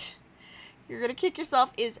band, you're gonna kick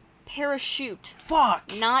yourself, is Parachute.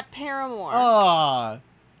 Fuck! Not Paramore. I've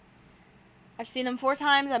seen them 4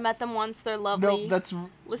 times. I met them once. They're lovely. No, that's...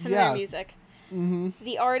 Listen to their music. Mm-hmm.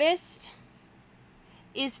 The artist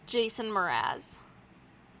is Jason Mraz.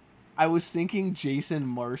 I was thinking Jason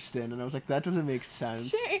Marsden, and I was like, that doesn't make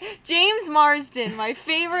sense. James Marsden, my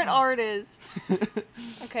favorite artist.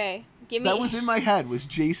 Okay, Give me. That was in my head, was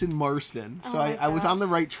Jason Marston. So Oh my I was on the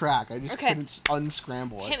gosh. right track. I just Okay. couldn't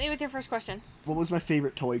unscramble Hit it. me with your first question. What was my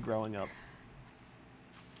favorite toy growing up?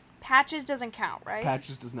 Patches doesn't count, right?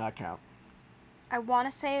 Patches does not count. I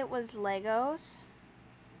want to say it was Legos.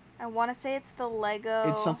 I want to say it's the Lego.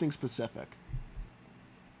 It's something specific.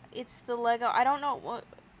 It's the Lego. I don't know what.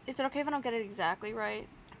 Is it okay if I don't get it exactly right?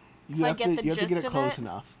 You I have get to the you have to get gist it of close it.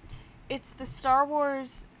 enough. It's the Star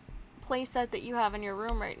Wars playset that you have in your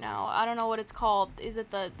room right now. I don't know what it's called. Is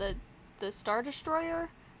it the Star Destroyer?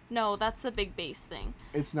 No, that's the big base thing.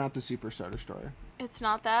 It's not the Super Star Destroyer. It's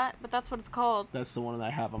not that, but that's what it's called. That's the one that I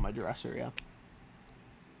have on my dresser, yeah.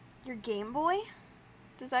 Your Game Boy?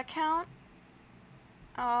 Does that count?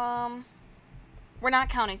 We're not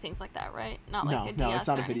counting things like that, right? Not like a DS No, it's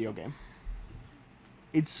not or a video anything. game.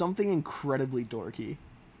 It's something incredibly dorky.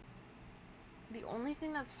 The only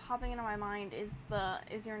thing that's popping into my mind is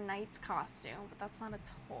your knight's costume, but that's not a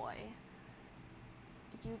toy.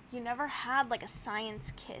 You never had like a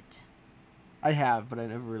science kit. I have, but I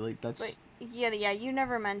never really. That's. But yeah, you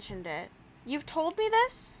never mentioned it. You've told me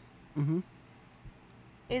this? Mm-hmm.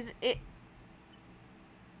 Is it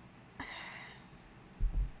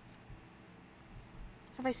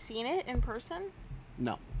Have I seen it in person?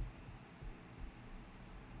 No,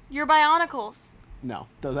 Your Bionicles. no.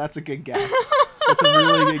 Though that's a good guess. That's a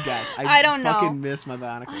really good guess. I don't know. fucking miss my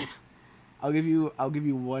Bionicles. I'll give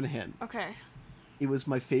you one hint. Okay. It was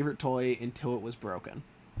my favorite toy until it was broken.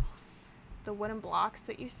 The wooden blocks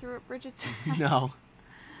that you threw at Bridget's. No.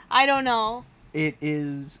 I don't know. It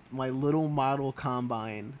is my little model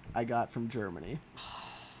combine I got from Germany.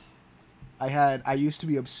 I used to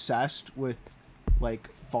be obsessed with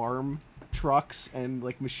like farm trucks and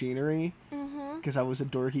like machinery Mm-hmm. because I was a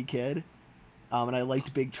dorky kid, and I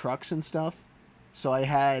liked big trucks and stuff. So I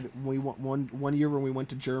had one year when we went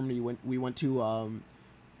to Germany, we went to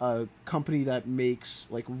a company that makes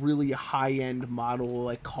like really high end model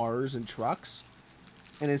like cars and trucks,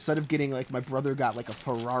 and instead of getting like my brother got like a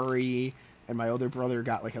Ferrari and my other brother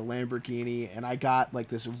got like a Lamborghini, and I got like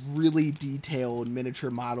this really detailed miniature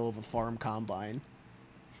model of a farm combine.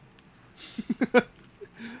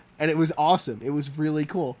 And it was awesome. It was really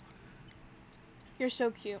cool. You're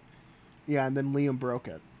so cute. Yeah, and then Liam broke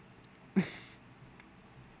it.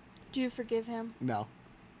 Do you forgive him? No.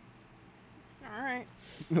 All right.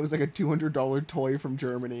 It was like a $200 toy from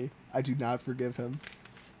Germany. I do not forgive him.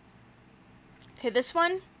 Okay, this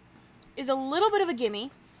one is a little bit of a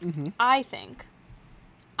gimme, Mm-hmm. I think.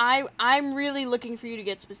 I'm really looking for you to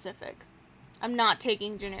get specific. I'm not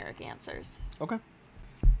taking generic answers. Okay.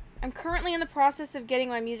 I'm currently in the process of getting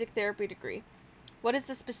my music therapy degree. What is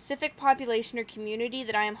the specific population or community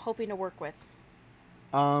that I am hoping to work with?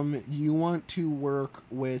 You want to work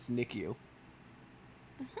with NICU.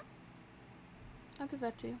 I'll give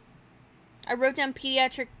that to you. I wrote down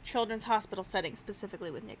pediatric children's hospital setting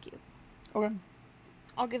specifically with NICU. Okay.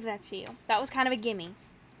 I'll give that to you. That was kind of a gimme.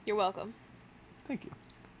 You're welcome. Thank you.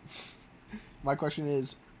 My question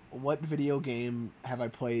is, what video game have I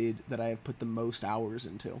played that I have put the most hours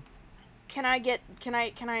into? Can I get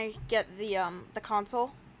the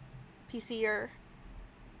console? PC or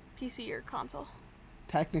console?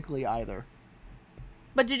 Technically either.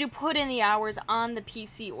 But did you put in the hours on the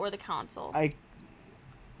PC or the console?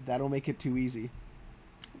 That'll make it too easy.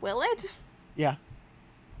 Will it? Yeah.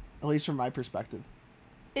 At least from my perspective.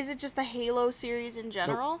 Is it just the Halo series in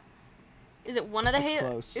general? Nope. Is it one of the That's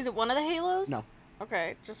close. Is it one of the Halos? No.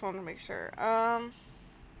 Okay, just wanted to make sure. I'm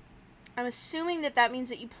assuming that means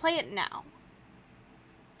that you play it now.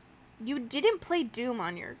 You didn't play Doom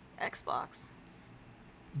on your Xbox.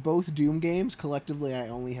 Both Doom games, collectively, I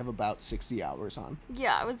only have about 60 hours on.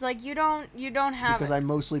 Yeah, I was like, you don't have because it. I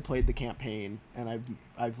mostly played the campaign, and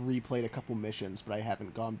I've replayed a couple missions, but I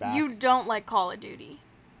haven't gone back. You don't like Call of Duty.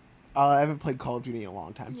 I haven't played Call of Duty in a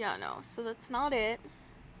long time. Yeah, no, so that's not it.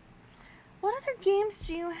 What other games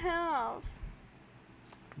do you have?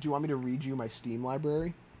 Do you want me to read you my Steam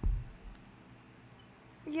library?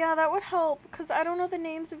 Yeah, that would help, because I don't know the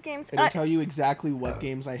names of games. It'll tell you exactly what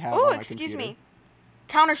games I have on my computer. Excuse me.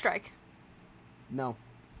 Counter-Strike. No.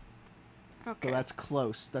 Okay. So that's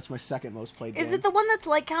close. That's my second most played game. Is it the one that's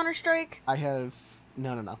like Counter-Strike? I have...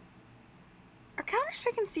 No. Are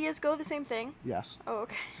Counter-Strike and CSGO the same thing? Yes. Oh,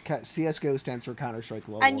 okay. CSGO stands for Counter-Strike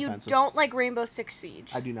Global And you Offensive. don't like Rainbow Six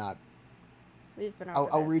Siege? I do not. We've been over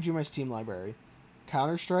I'll this. read you my Steam library.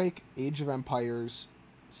 Counter-Strike, Age of Empires,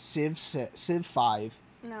 Civ 5,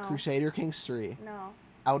 No. Crusader Kings 3, No.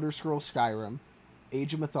 Outer Scrolls Skyrim,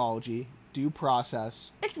 Age of Mythology, Due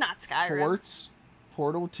Process, It's not Skyrim. Forts,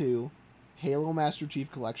 Portal 2, Halo Master Chief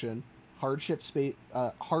Collection, Hard Space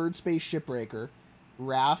Shipbreaker,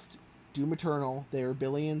 Raft, Doom Eternal, There Are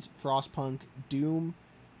Billions, Frostpunk, Doom,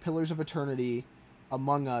 Pillars of Eternity,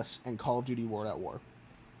 Among Us, and Call of Duty World at War.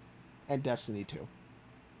 And Destiny 2.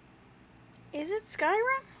 Is it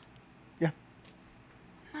Skyrim? Yeah.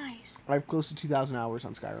 Nice. I have close to 2,000 hours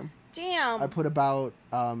on Skyrim. Damn. I put about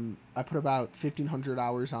 1,500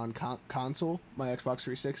 hours on console, my Xbox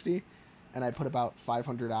 360, and I put about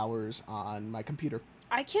 500 hours on my computer.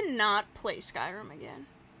 I cannot play Skyrim again.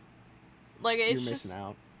 Like, You're it's missing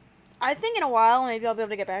out. I think in a while maybe I'll be able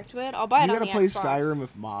to get back to it. I'll buy it You on the gotta play Xbox. Skyrim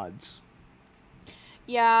with mods.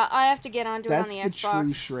 Yeah, I have to get onto it on the Xbox. That's the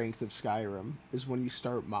true strength of Skyrim, is when you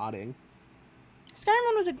start modding.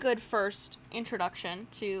 Skyrim was a good first introduction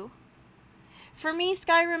to... For me,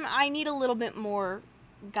 Skyrim, I need a little bit more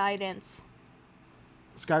guidance.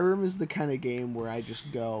 Skyrim is the kind of game where I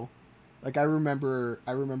just go... Like, I remember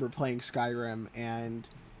playing Skyrim, and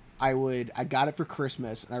I got it for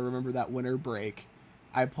Christmas, and I remember that winter break,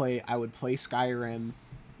 I would play Skyrim,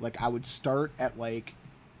 like, I would start at, like,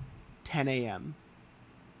 10 a.m.,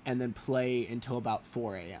 and then play until about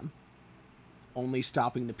 4 a.m., only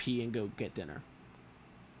stopping to pee and go get dinner.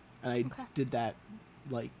 And I did that,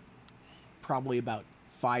 like, probably about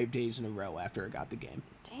 5 days in a row after I got the game.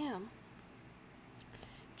 Damn.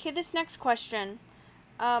 Okay, this next question.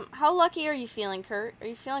 How lucky are you feeling, Kurt? Are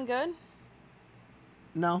you feeling good?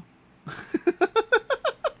 No.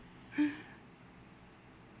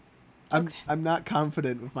 I'm not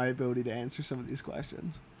confident with my ability to answer some of these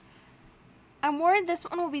questions. I'm worried this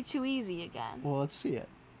one will be too easy again. Well, let's see it.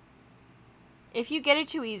 If you get it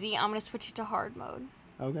too easy, I'm going to switch it to hard mode.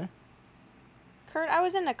 Okay. Kurt, I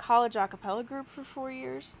was in a college a cappella group for 4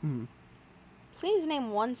 years. Please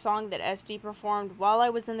name one song that SD performed while I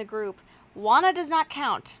was in the group. Wanna does not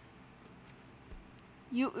count.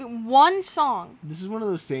 One song. This is one of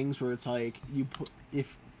those things where it's like,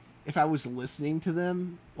 if I was listening to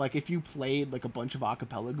them, like if you played like a bunch of a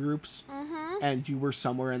cappella groups and you were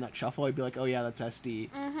somewhere in that shuffle, I'd be like, oh yeah, that's SD,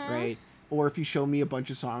 right? Or if you show me a bunch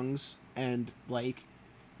of songs and like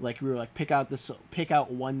we were like, pick out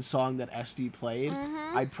one song that SD played,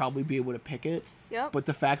 I'd probably be able to pick it. Yep. But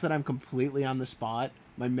the fact that I'm completely on the spot,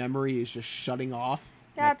 my memory is just shutting off.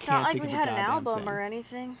 Yeah, it's not like we had an album or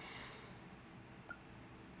anything.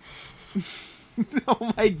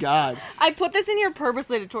 Oh my god. I put this in here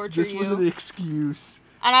purposely to torture you. This was an excuse.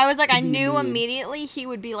 And I was like, I be knew mean. immediately he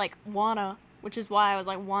would be like, wanna. Which is why I was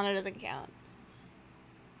like, wanna doesn't count.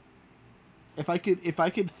 If I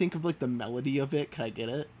could think of like the melody of it, could I get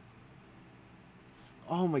it?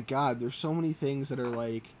 Oh my god, there's so many things that are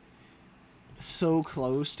like so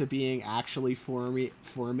close to being actually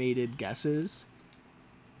formatted guesses.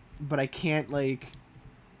 But I can't, like...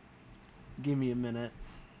 Give me a minute.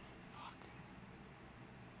 Fuck.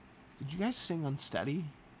 Did you guys sing Unsteady?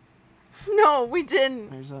 No, we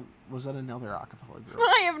didn't. Was that another acapella group?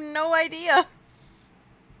 I have no idea.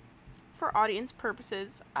 For audience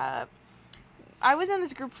purposes, I was in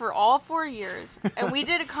this group for all 4 years, and we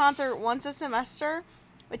did a concert once a semester,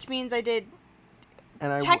 which means I did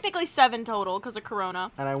technically 7 total because of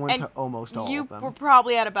Corona. And I went to almost all of them. You were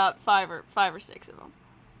probably at about 5 or 6 of them.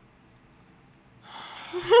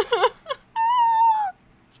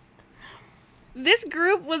 This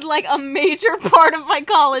group was like a major part of my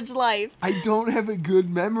college life. I don't have a good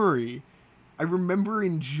memory. I remember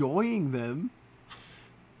enjoying them.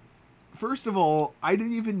 First of all, I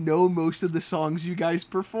didn't even know most of the songs you guys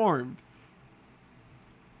performed.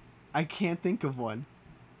 I can't think of one.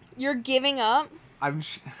 You're giving up?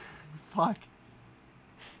 Fuck.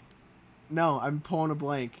 No, I'm pulling a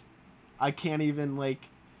blank. I can't even, like,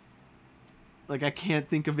 I can't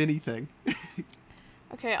think of anything.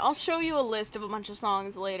 Okay, I'll show you a list of a bunch of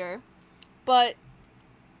songs later. But,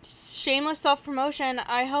 shameless self-promotion,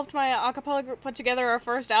 I helped my a cappella group put together our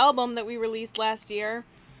first album that we released last year.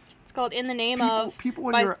 It's called In the Name of...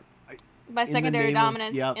 by Secondary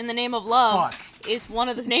Dominance. Yep. In the Name of Love is one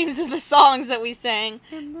of the names of the songs that we sang.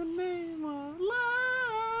 In the name of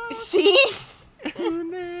love. See? In the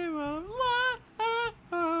name of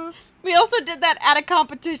love. We also did that at a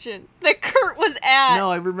competition that Kurt was at. No,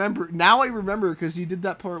 I remember. Now I remember because you did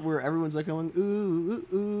that part where everyone's like going, ooh,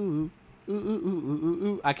 ooh, ooh, ooh, ooh, ooh, ooh,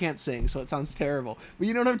 ooh. I can't sing, so it sounds terrible. But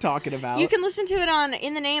you know what I'm talking about. You can listen to it on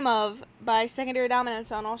In the Name of by Secondary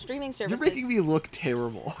Dominance on all streaming services. You're making me look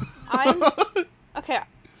terrible. Okay.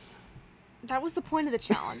 That was the point of the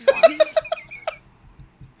challenge once.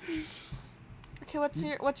 Okay,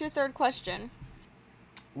 what's your third question?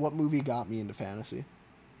 What movie got me into fantasy?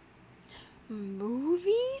 Movie?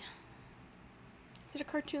 Is it a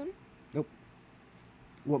cartoon? Nope.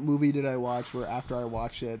 What movie did I watch where after I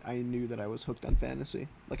watched it, I knew that I was hooked on fantasy?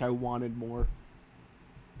 Like, I wanted more.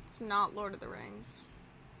 It's not Lord of the Rings.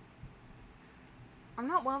 I'm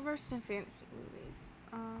not well versed in fantasy movies.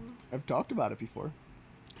 I've talked about it before.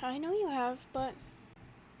 I know you have, but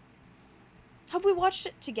have we watched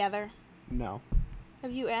it together? No.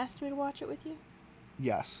 Have you asked me to watch it with you?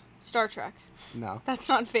 Yes. Star Trek. No. That's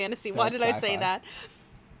not fantasy. Why That's did I say sci-fi.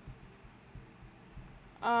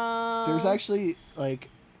 that? There's actually, like,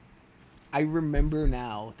 I remember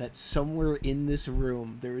now that somewhere in this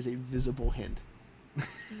room there is a visible hint.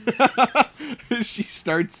 She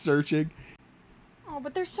starts searching. Oh,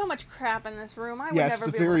 but there's so much crap in this room. I would Yes, never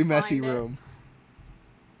it's a be able very to messy find it. room.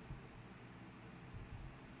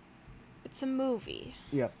 It's a movie.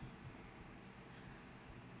 Yep.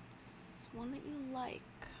 It's one that you like.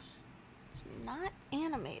 It's not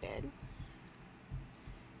animated.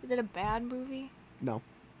 Is it a bad movie? No.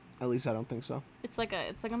 At least I don't think so. It's like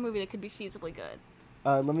a movie that could be feasibly good.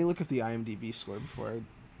 Let me look at the IMDb score before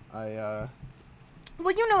I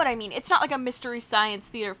Well, you know what I mean. It's not like a Mystery Science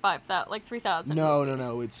Theater 5,000, like 3,000.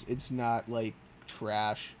 No. It's not like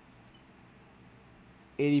trash.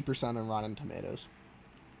 80% on Rotten Tomatoes.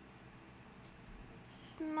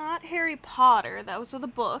 It's not Harry Potter. Those were the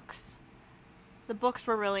books. The books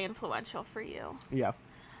were really influential for you. Yeah.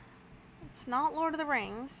 It's not Lord of the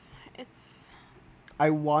Rings. It's... I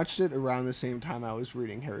watched it around the same time I was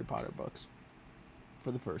reading Harry Potter books.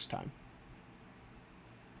 For the first time.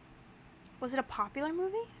 Was it a popular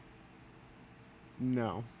movie?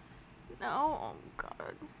 No. No? Oh,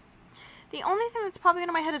 God. The only thing that's popping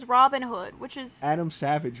into my head is Robin Hood, which is... Adam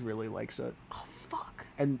Savage really likes it. Oh, fuck.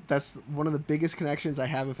 And that's one of the biggest connections I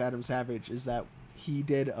have with Adam Savage is that he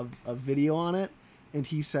did a video on it, and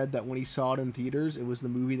he said that when he saw it in theaters, it was the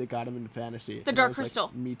movie that got him into fantasy. The And Dark I was like,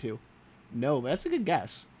 Crystal. Me too. No, that's a good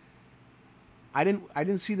guess. I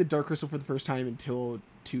didn't see the Dark Crystal for the first time until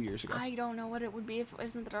 2 years ago. I don't know what it would be if it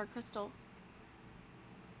wasn't the Dark Crystal.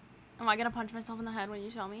 Am I gonna punch myself in the head when you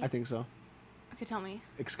tell me? I think so. Okay, tell me.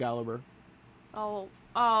 Excalibur. Oh,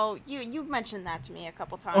 you've mentioned that to me a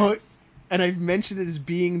couple Oh, times. and I've mentioned it as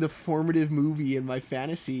being the formative movie in my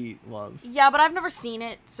fantasy love. Yeah, but I've never seen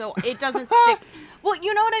it, so it doesn't stick. Well,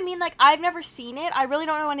 you know what I mean? Like, I've never seen it. I really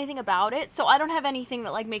don't know anything about it, so I don't have anything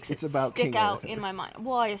that, like, makes it It's about stick King out Arthur. in my mind.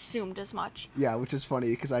 Well, I assumed as much. Yeah, which is funny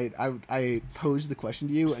because I posed the question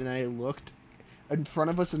to you and I looked in front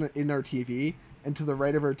of us in our TV, and to the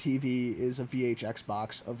right of our TV is a VHX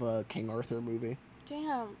box of a King Arthur movie.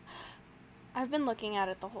 Damn. I've been looking at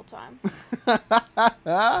it the whole time.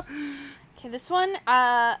 Okay, this one,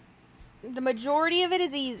 the majority of it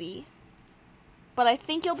is easy, but I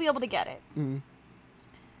think you'll be able to get it. Mm.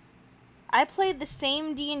 I played the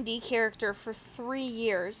same D&D character for 3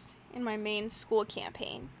 years in my main school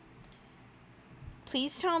campaign.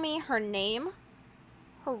 Please tell me her name,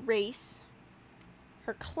 her race,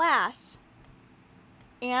 her class,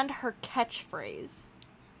 and her catchphrase.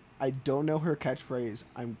 I don't know her catchphrase.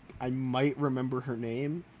 I might remember her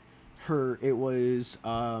name. It was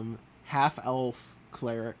half elf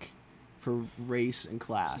cleric for race and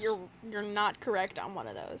class. You're not correct on one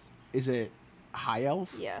of those. Is it high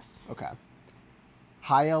elf? Yes. Okay.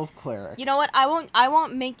 High elf cleric. You know what? I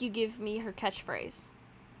won't make you give me her catchphrase.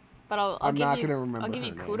 But I'm give not you, gonna remember I'll give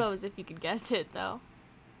you her name. kudos if you could guess it though.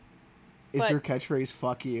 Is but- her catchphrase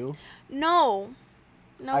 "fuck you"? No.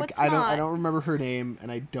 No, it's I not. don't remember her name,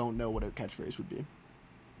 and I don't know what her catchphrase would be.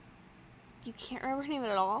 You can't remember her name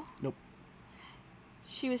at all? Nope.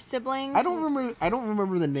 She was siblings. I don't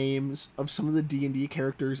remember the names of some of the D&D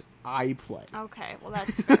characters I play. Okay, well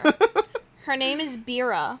that's fair. Her name is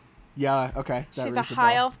Bira. Yeah, okay. That She's a rings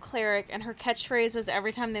high bell. elf cleric, and her catchphrase was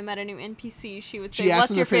every time they met a new NPC, she would say, She asked "What's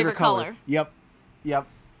them your their favorite color?" Yep.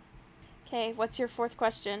 Okay, what's your fourth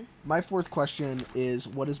question? My fourth question is,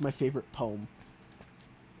 what is my favorite poem?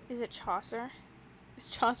 Is it Chaucer?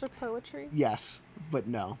 Is Chaucer poetry? Yes, but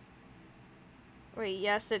no. Wait,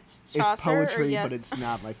 yes, it's Chaucer. It's poetry, or yes... but it's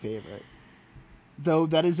not my favorite. Though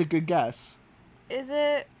that is a good guess. Is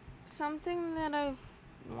it something that I've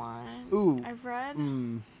I've read?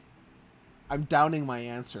 I'm doubting my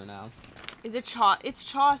answer now. Is it It's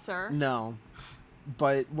Chaucer. No.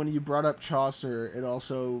 But when you brought up Chaucer, it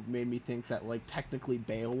also made me think that, like, technically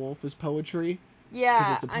Beowulf is poetry. Yeah,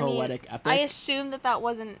 Because it's a poetic epic. I assumed that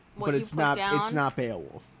wasn't what but you it's put not. down. It's not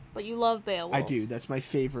Beowulf. But you love Beowulf. I do. That's my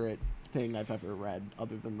favorite thing I've ever read,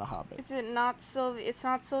 other than The Hobbit. Is it not Sylvia? It's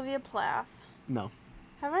not Sylvia Plath. No,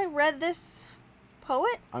 Have I read this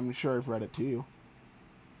poet? I'm sure I've read it to you.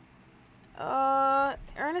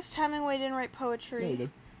 Ernest Hemingway didn't write poetry. Yeah, he did.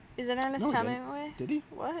 Is it Ernest No, he didn't. Hemingway? Did he?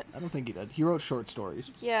 What? I don't think he did. He wrote short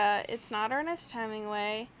stories. Yeah, it's not Ernest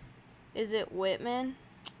Hemingway. Is it Whitman?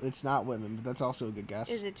 It's not Whitman, but that's also a good guess.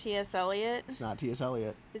 Is it T.S. Eliot? It's not T.S.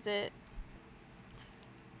 Eliot. Is it...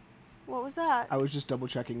 What was that? I was just double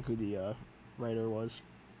checking who the writer was.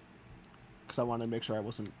 Because I wanted to make sure I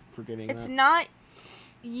wasn't forgetting It's that. not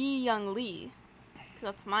Yi Young Lee. Because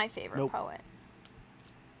that's my favorite Nope. poet.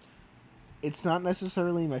 It's not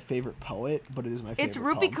necessarily my favorite poet, but it is my favorite It's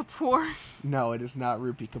Rupi Kapoor. No, it is not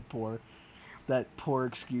Rupi Kapoor. That poor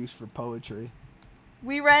excuse for poetry.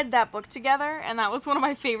 We read that book together, and that was one of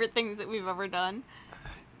my favorite things that we've ever done.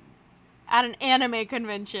 At an anime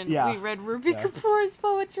convention, Yeah. we read Rupi Kapoor's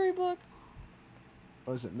poetry book.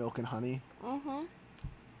 Was it Milk and Honey? Mm-hmm.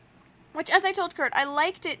 Which, as I told Kurt, I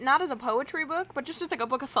liked it not as a poetry book, but just as like a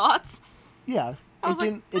book of thoughts. Yeah. I was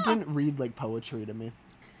like, It didn't read like poetry to me.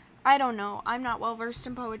 I don't know. I'm not well versed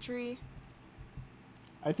in poetry.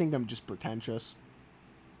 I think I'm just pretentious.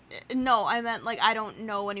 No, I meant like I don't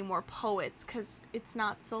know any more poets because it's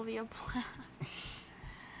not Sylvia Plath.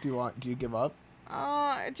 Do you give up?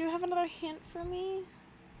 Do you have another hint for me?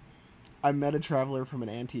 I met a traveler from an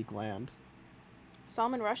antique land.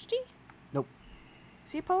 Salman Rushdie? Nope.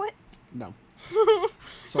 Is he a poet? No.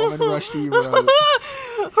 Salman Rushdie wrote...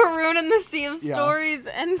 Haroon and the Sea of Yeah. Stories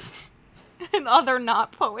and other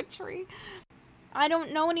not poetry. I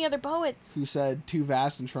don't know any other poets. Who said, 2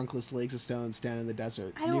 vast and trunkless lakes of stone stand in the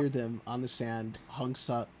desert. I don't- Near them, on the sand,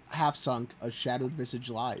 half sunk, a shadowed visage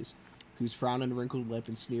lies, whose frown and wrinkled lip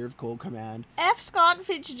and sneer of cold command F. Scott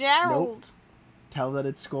Fitzgerald. Nope. tell that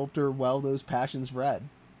its sculptor well those passions read,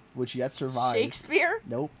 which yet survive. Shakespeare?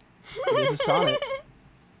 Nope. It is a sonnet.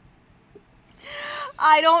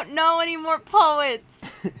 I don't know any more poets.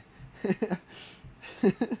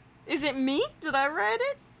 Is it me? Did I write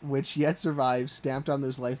it? Which yet survives, stamped on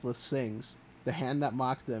those lifeless things, the hand that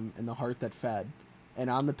mocked them and the heart that fed. And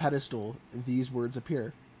on the pedestal, these words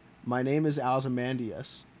appear. My name is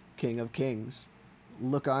Ozymandias, King of Kings.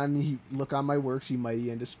 Look on my works, ye mighty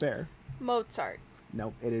in despair. Mozart.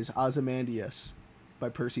 No, it is Ozymandias by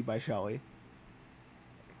Percy Bysshe Shelley.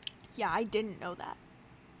 Yeah, I didn't know that.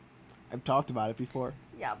 I've talked about it before.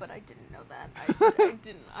 Yeah, but I didn't know that. I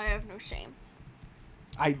didn't. I have no shame.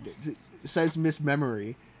 It says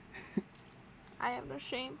mismemory. I have no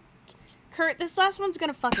shame. Kurt, this last one's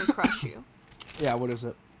gonna fucking crush you. Yeah, what is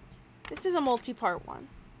it? This is a multi-part one.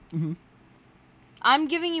 Mhm. I'm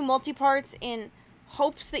giving you multi-parts in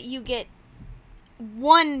hopes that you get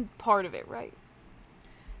one part of it right.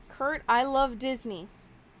 Kurt, I love Disney.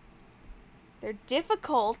 They're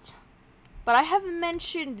difficult, but I have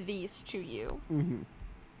mentioned these to you. Mhm.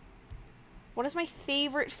 What is my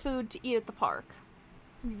favorite food to eat at the park?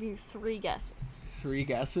 I'll give you 3 guesses. 3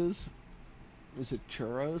 guesses. Is it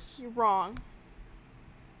churros? You're wrong.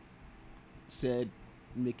 Said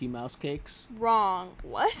Mickey Mouse cakes? Wrong.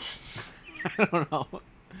 What? I don't know.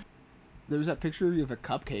 There's that picture of you of a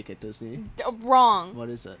cupcake at Disney. Wrong. What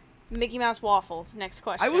is it? Mickey Mouse waffles. Next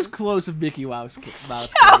question. I was close with Mickey Mouse cake.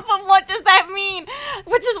 But what does that mean?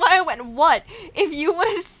 Which is why I went, what? If you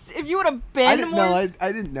would have been I didn't more... know.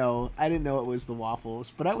 I didn't know. I didn't know it was the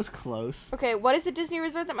waffles, but I was close. Okay, what is the Disney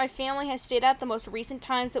resort that my family has stayed at the most recent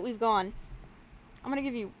times that we've gone? I'm gonna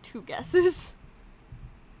give you 2 guesses.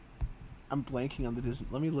 I'm blanking on the Disney.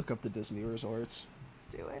 Let me look up the Disney resorts.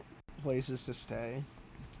 Do it. Places to stay.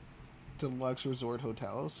 Deluxe resort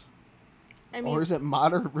hotels. I mean, Or is it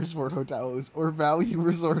moderate resort hotels or value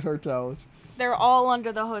resort hotels? they're all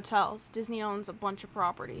under the hotels. Disney owns a bunch of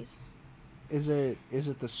properties. Is it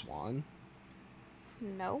the Swan?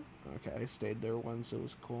 No. Okay, I stayed there once. It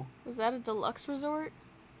was cool. Was that a deluxe resort?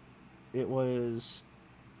 It was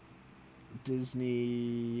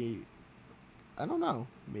Disney. I don't know.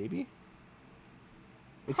 Maybe.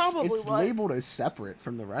 Probably it's was. labeled as separate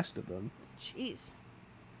from the rest of them. Jeez.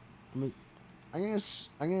 I mean, I'm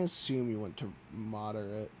gonna assume you went to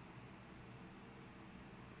moderate.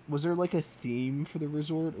 Was there like a theme for the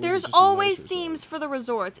resort? Or was it There's just a nice always resort? themes for the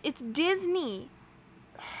resorts. It's Disney.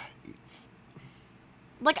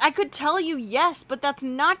 Like, I could tell you yes, but that's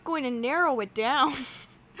not going to narrow it down.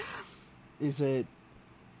 Is it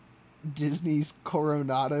Disney's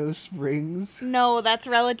Coronado Springs? No, that's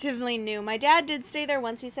relatively new. My dad did stay there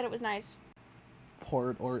once. He said it was nice.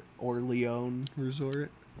 Port or Leon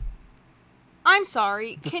Resort? I'm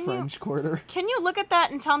sorry. The Can French Quarter? you look at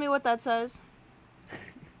that and tell me what that says?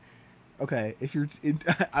 Okay, if you're...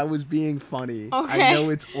 I was being funny. Okay. I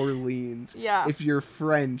know it's Orleans. Yeah. If you're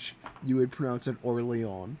French, you would pronounce it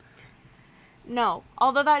Orleans. No.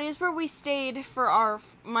 Although that is where we stayed for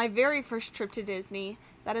my very first trip to Disney.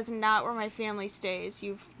 That is not where my family stays.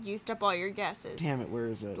 You've used up all your guesses. Damn it, where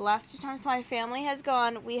is it? The last 2 times my family has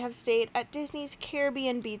gone, we have stayed at Disney's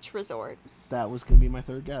Caribbean Beach Resort. That was going to be my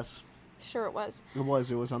 3rd guess. Sure it was.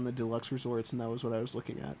 It was on the deluxe resorts, and that was what I was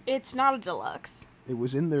looking at. It's not a deluxe. It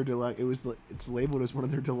was in their deluxe. It's labeled as one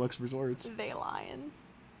of their deluxe resorts. They lying.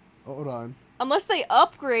 Hold on. Unless they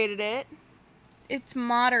upgraded it. It's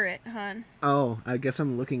moderate, hun. Oh, I guess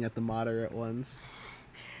I'm looking at the moderate ones.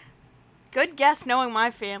 Good guess, knowing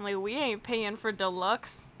my family. We ain't paying for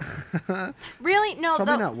deluxe. Really? No, it's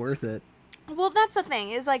probably not worth it. Well, that's the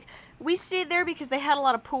thing. Is like we stayed there because they had a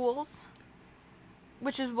lot of pools,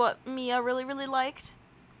 which is what Mia really, really liked,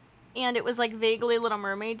 and it was like vaguely Little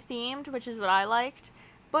Mermaid themed, which is what I liked.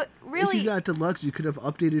 But really, if you got deluxe, you could have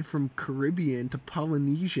updated from Caribbean to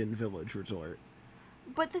Polynesian Village Resort.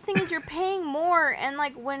 But the thing is, you're paying more, and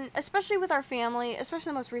like especially with our family, especially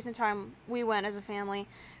the most recent time we went as a family,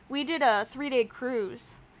 we did a 3-day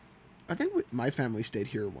cruise. I think my family stayed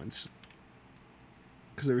here once.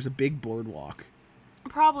 Because there was a big boardwalk.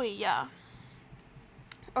 Probably, yeah.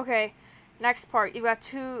 Okay, next part. You've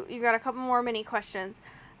got a couple more mini questions.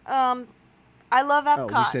 I love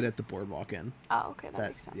Epcot. Oh, we stayed at the boardwalk inn. Oh, okay, that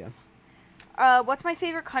makes sense. Yeah. What's my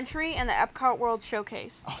favorite country in the Epcot World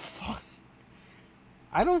Showcase? Oh, fuck.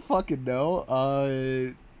 I don't fucking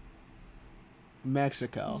know.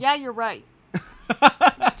 Mexico. Yeah, you're right.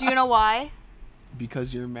 Do you know why?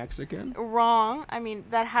 Because you're Mexican? Wrong. I mean,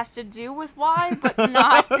 that has to do with why, but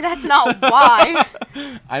that's not why.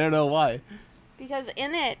 I don't know why. Because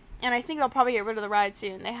in it, and I think they'll probably get rid of the ride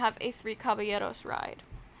soon, they have a Three Caballeros ride.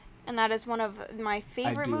 And that is one of my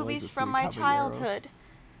favorite movies from my childhood.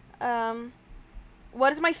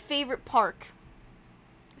 What is my favorite park?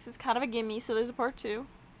 This is kind of a gimme, so there's a part 2.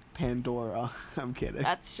 Pandora. I'm kidding.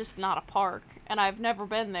 That's just not a park, and I've never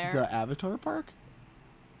been there. The Avatar Park?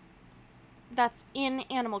 That's in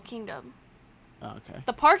Animal Kingdom. Oh, okay.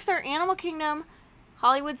 The parks are Animal Kingdom,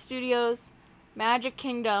 Hollywood Studios, Magic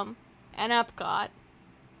Kingdom, and Epcot.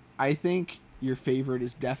 I think your favorite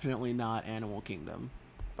is definitely not Animal Kingdom.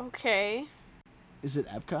 Okay. Is it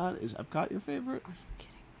Epcot? Is Epcot your favorite? Are you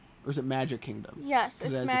kidding me? Or is it Magic Kingdom? Yes,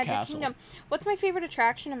 it's Magic Kingdom. What's my favorite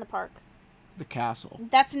attraction in the park? The castle.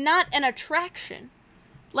 That's not an attraction.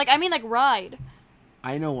 I mean ride.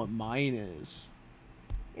 I know what mine is.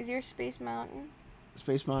 Is your Space Mountain?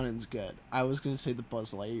 Space Mountain's good. I was going to say the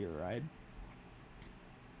Buzz Lightyear ride.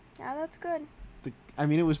 Yeah, that's good.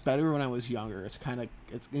 It was better when I was younger. It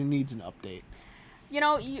needs an update.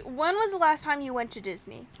 When was the last time you went to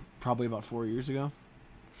Disney? Probably about 4 years ago.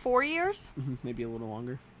 4 years? Maybe a little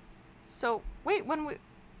longer. So, wait,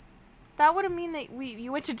 that would mean that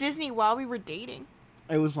you went to Disney while we were dating.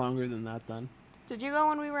 It was longer than that then. Did you go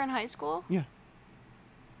when we were in high school? Yeah.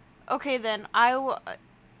 Okay, then I'll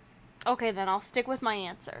stick with my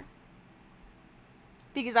answer.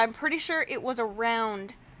 Because I'm pretty sure it was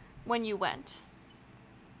around when you went.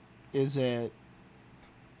 Is it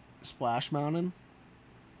Splash Mountain?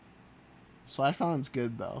 Splash Mountain's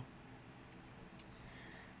good, though.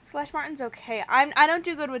 Splash Mountain's okay. I don't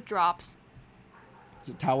do good with drops. Is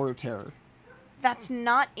it Tower of Terror? That's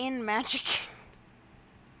not in Magic Kingdom.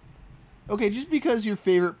 Okay, just because your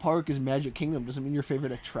favorite park is Magic Kingdom doesn't mean your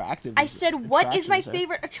favorite attraction. I said, what is my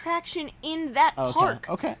favorite attraction in that park?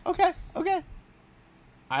 Okay.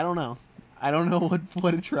 I don't know. I don't know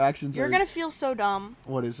what attractions You're gonna feel so dumb.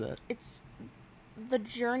 What is it? It's the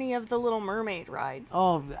Journey of the Little Mermaid ride.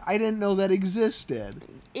 Oh, I didn't know that existed.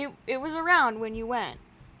 It was around when you went.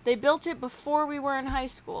 They built it before we were in high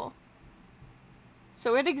school.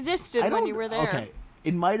 So it existed when you were there. Okay.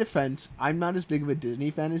 In my defense, I'm not as big of a Disney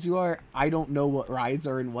fan as you are. I don't know what rides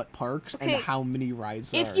are in what parks and how many rides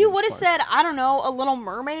there are. If you would have said, I don't know, a Little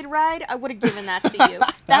Mermaid ride, I would have given that to you.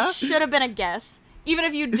 That should have been a guess. Even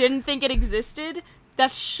if you didn't think it existed,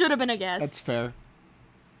 that should have been a guess. That's fair.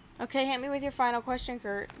 Okay, hit me with your final question,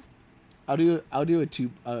 Kurt. I'll do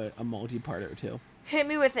a multi-parter too. Hit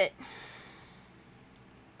me with it.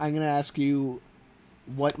 I'm gonna ask you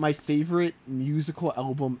what my favorite musical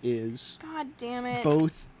album is. God damn it.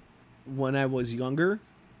 Both when I was younger,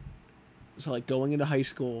 so going into high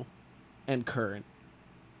school, and current.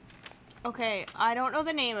 Okay, I don't know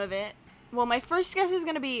the name of it. Well, my first guess is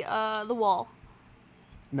gonna be The Wall.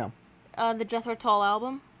 No. The Jethro Tull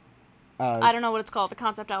album. I don't know what it's called. The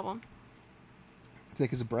concept album.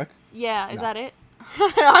 Thick as a Brick. Yeah, is that it?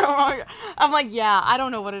 I don't know. I'm yeah, I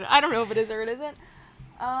don't know I don't know if it is or it isn't.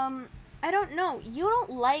 I don't know. You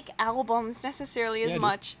don't like albums necessarily as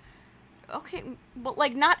much. Okay, but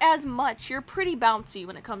not as much. You're pretty bouncy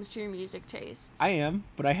when it comes to your music tastes. I am,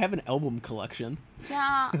 but I have an album collection.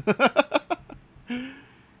 Yeah.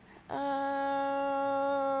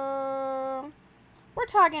 We're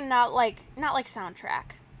talking not like soundtrack.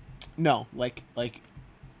 No,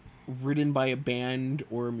 written by a band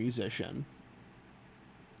or a musician.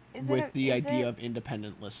 with the idea of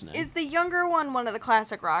independent listening. Is the younger one of the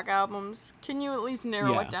classic rock albums? Can you at least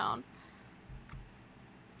narrow Yeah. it down?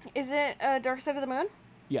 Is it Dark Side of the Moon?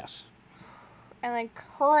 Yes. And then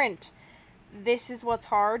current, This Is What's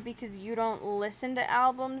Hard, because you don't listen to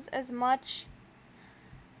albums as much.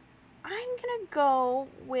 I'm gonna go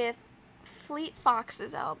with Fleet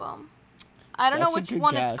Foxes album. I don't know That's a which good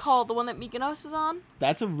one guess. it's called, the one that Mykonos is on.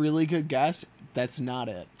 That's a really good guess. That's not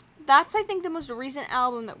it. That's, I think, the most recent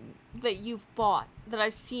album that you've bought, that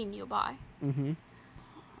I've seen you buy. Mm-hmm.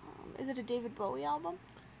 Is it a David Bowie album?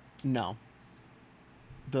 No.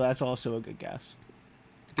 Though that's also a good guess.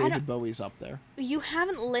 David Bowie's up there. You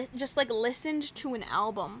haven't just, like, listened to an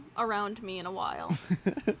album around me in a while.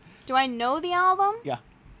 Do I know the album? Yeah.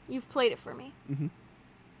 You've played it for me. Mm-hmm.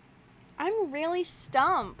 I'm really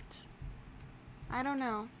stumped. I don't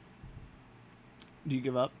know. Do you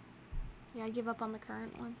give up? Yeah, I give up on the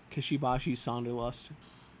current one. Kishibashi Sonderlust.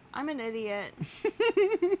 I'm an idiot.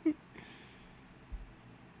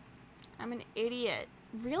 I'm an idiot.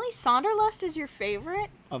 Really? Sonderlust is your favorite?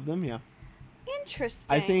 Of them, yeah.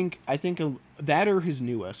 Interesting. I think that or his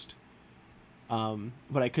newest. But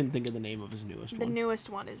I couldn't think of the name of his newest one. The newest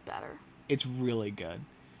one is better. It's really good.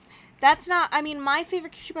 That's not... I mean, my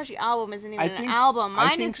favorite Kishibashi album isn't even an album.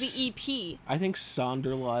 Mine is the EP. I think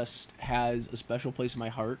Sonderlust has a special place in my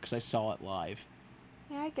heart because I saw it live.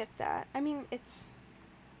 Yeah, I get that. I mean, it's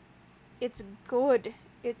good.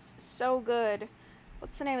 It's so good.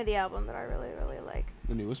 What's the name of the album that I really, really like?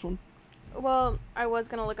 The newest one? Well, I was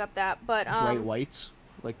going to look up that, but... Bright Whites?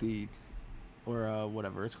 Like the... Or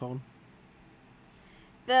whatever it's called.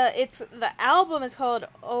 The album is called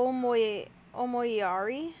Omoyari,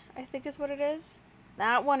 I think is what it is.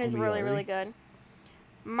 That one is really, really good.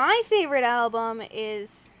 My favorite album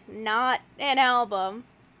is not an album.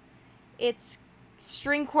 It's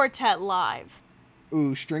String Quartet Live.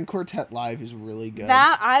 Ooh, String Quartet Live is really good.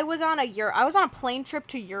 I was on a plane trip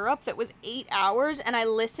to Europe that was 8 hours, and I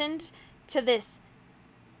listened to this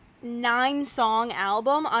 9-song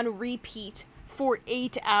album on repeat for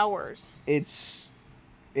 8 hours. It's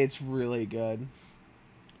really good.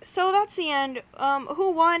 So that's the end.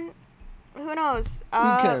 Who won? Who knows?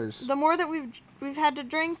 Who cares? The more that we've had to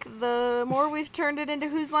drink, the more we've turned it into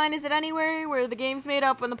Whose Line Is It Anyway, where the game's made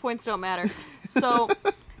up and the points don't matter. So,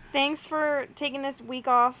 thanks for taking this week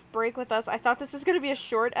off break with us. I thought this was going to be a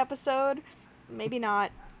short episode. Maybe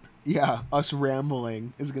not. Yeah, us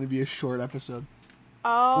rambling is going to be a short episode.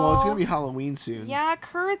 Oh. Well, it's going to be Halloween soon. Yeah,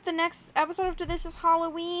 Kurt, the next episode after this is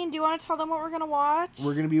Halloween. Do you want to tell them what we're going to watch?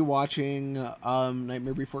 We're going to be watching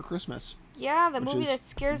Nightmare Before Christmas. Yeah, the movie that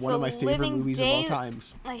scares the living one of my favorite movies of all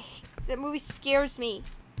times. That movie scares me.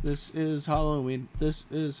 This is Halloween. This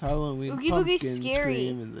is Halloween. Oogie Pumpkins Boogie's scary.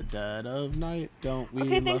 Scream in the dead of night. Don't we?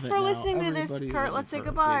 Okay, love thanks it for now? listening to this, Everybody Kurt. ready Let's say for a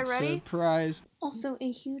goodbye. big Ready? Surprise. Also, a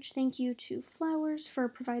huge thank you to Flowers for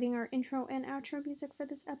providing our intro and outro music for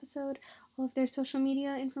this episode. All of their social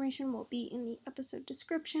media information will be in the episode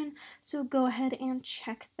description, so go ahead and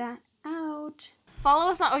check that out. Follow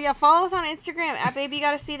us on Instagram at Baby You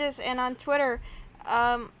Gotta See This, and on Twitter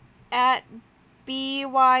at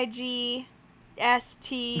BYGST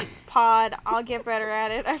Pod. I'll get better at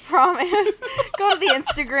it, I promise. Go to the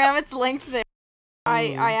Instagram, it's linked there.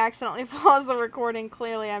 I accidentally paused the recording.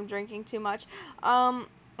 Clearly I'm drinking too much.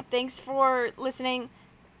 Thanks for listening.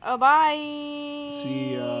 Bye.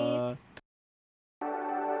 See ya.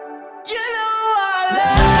 You know I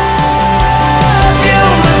love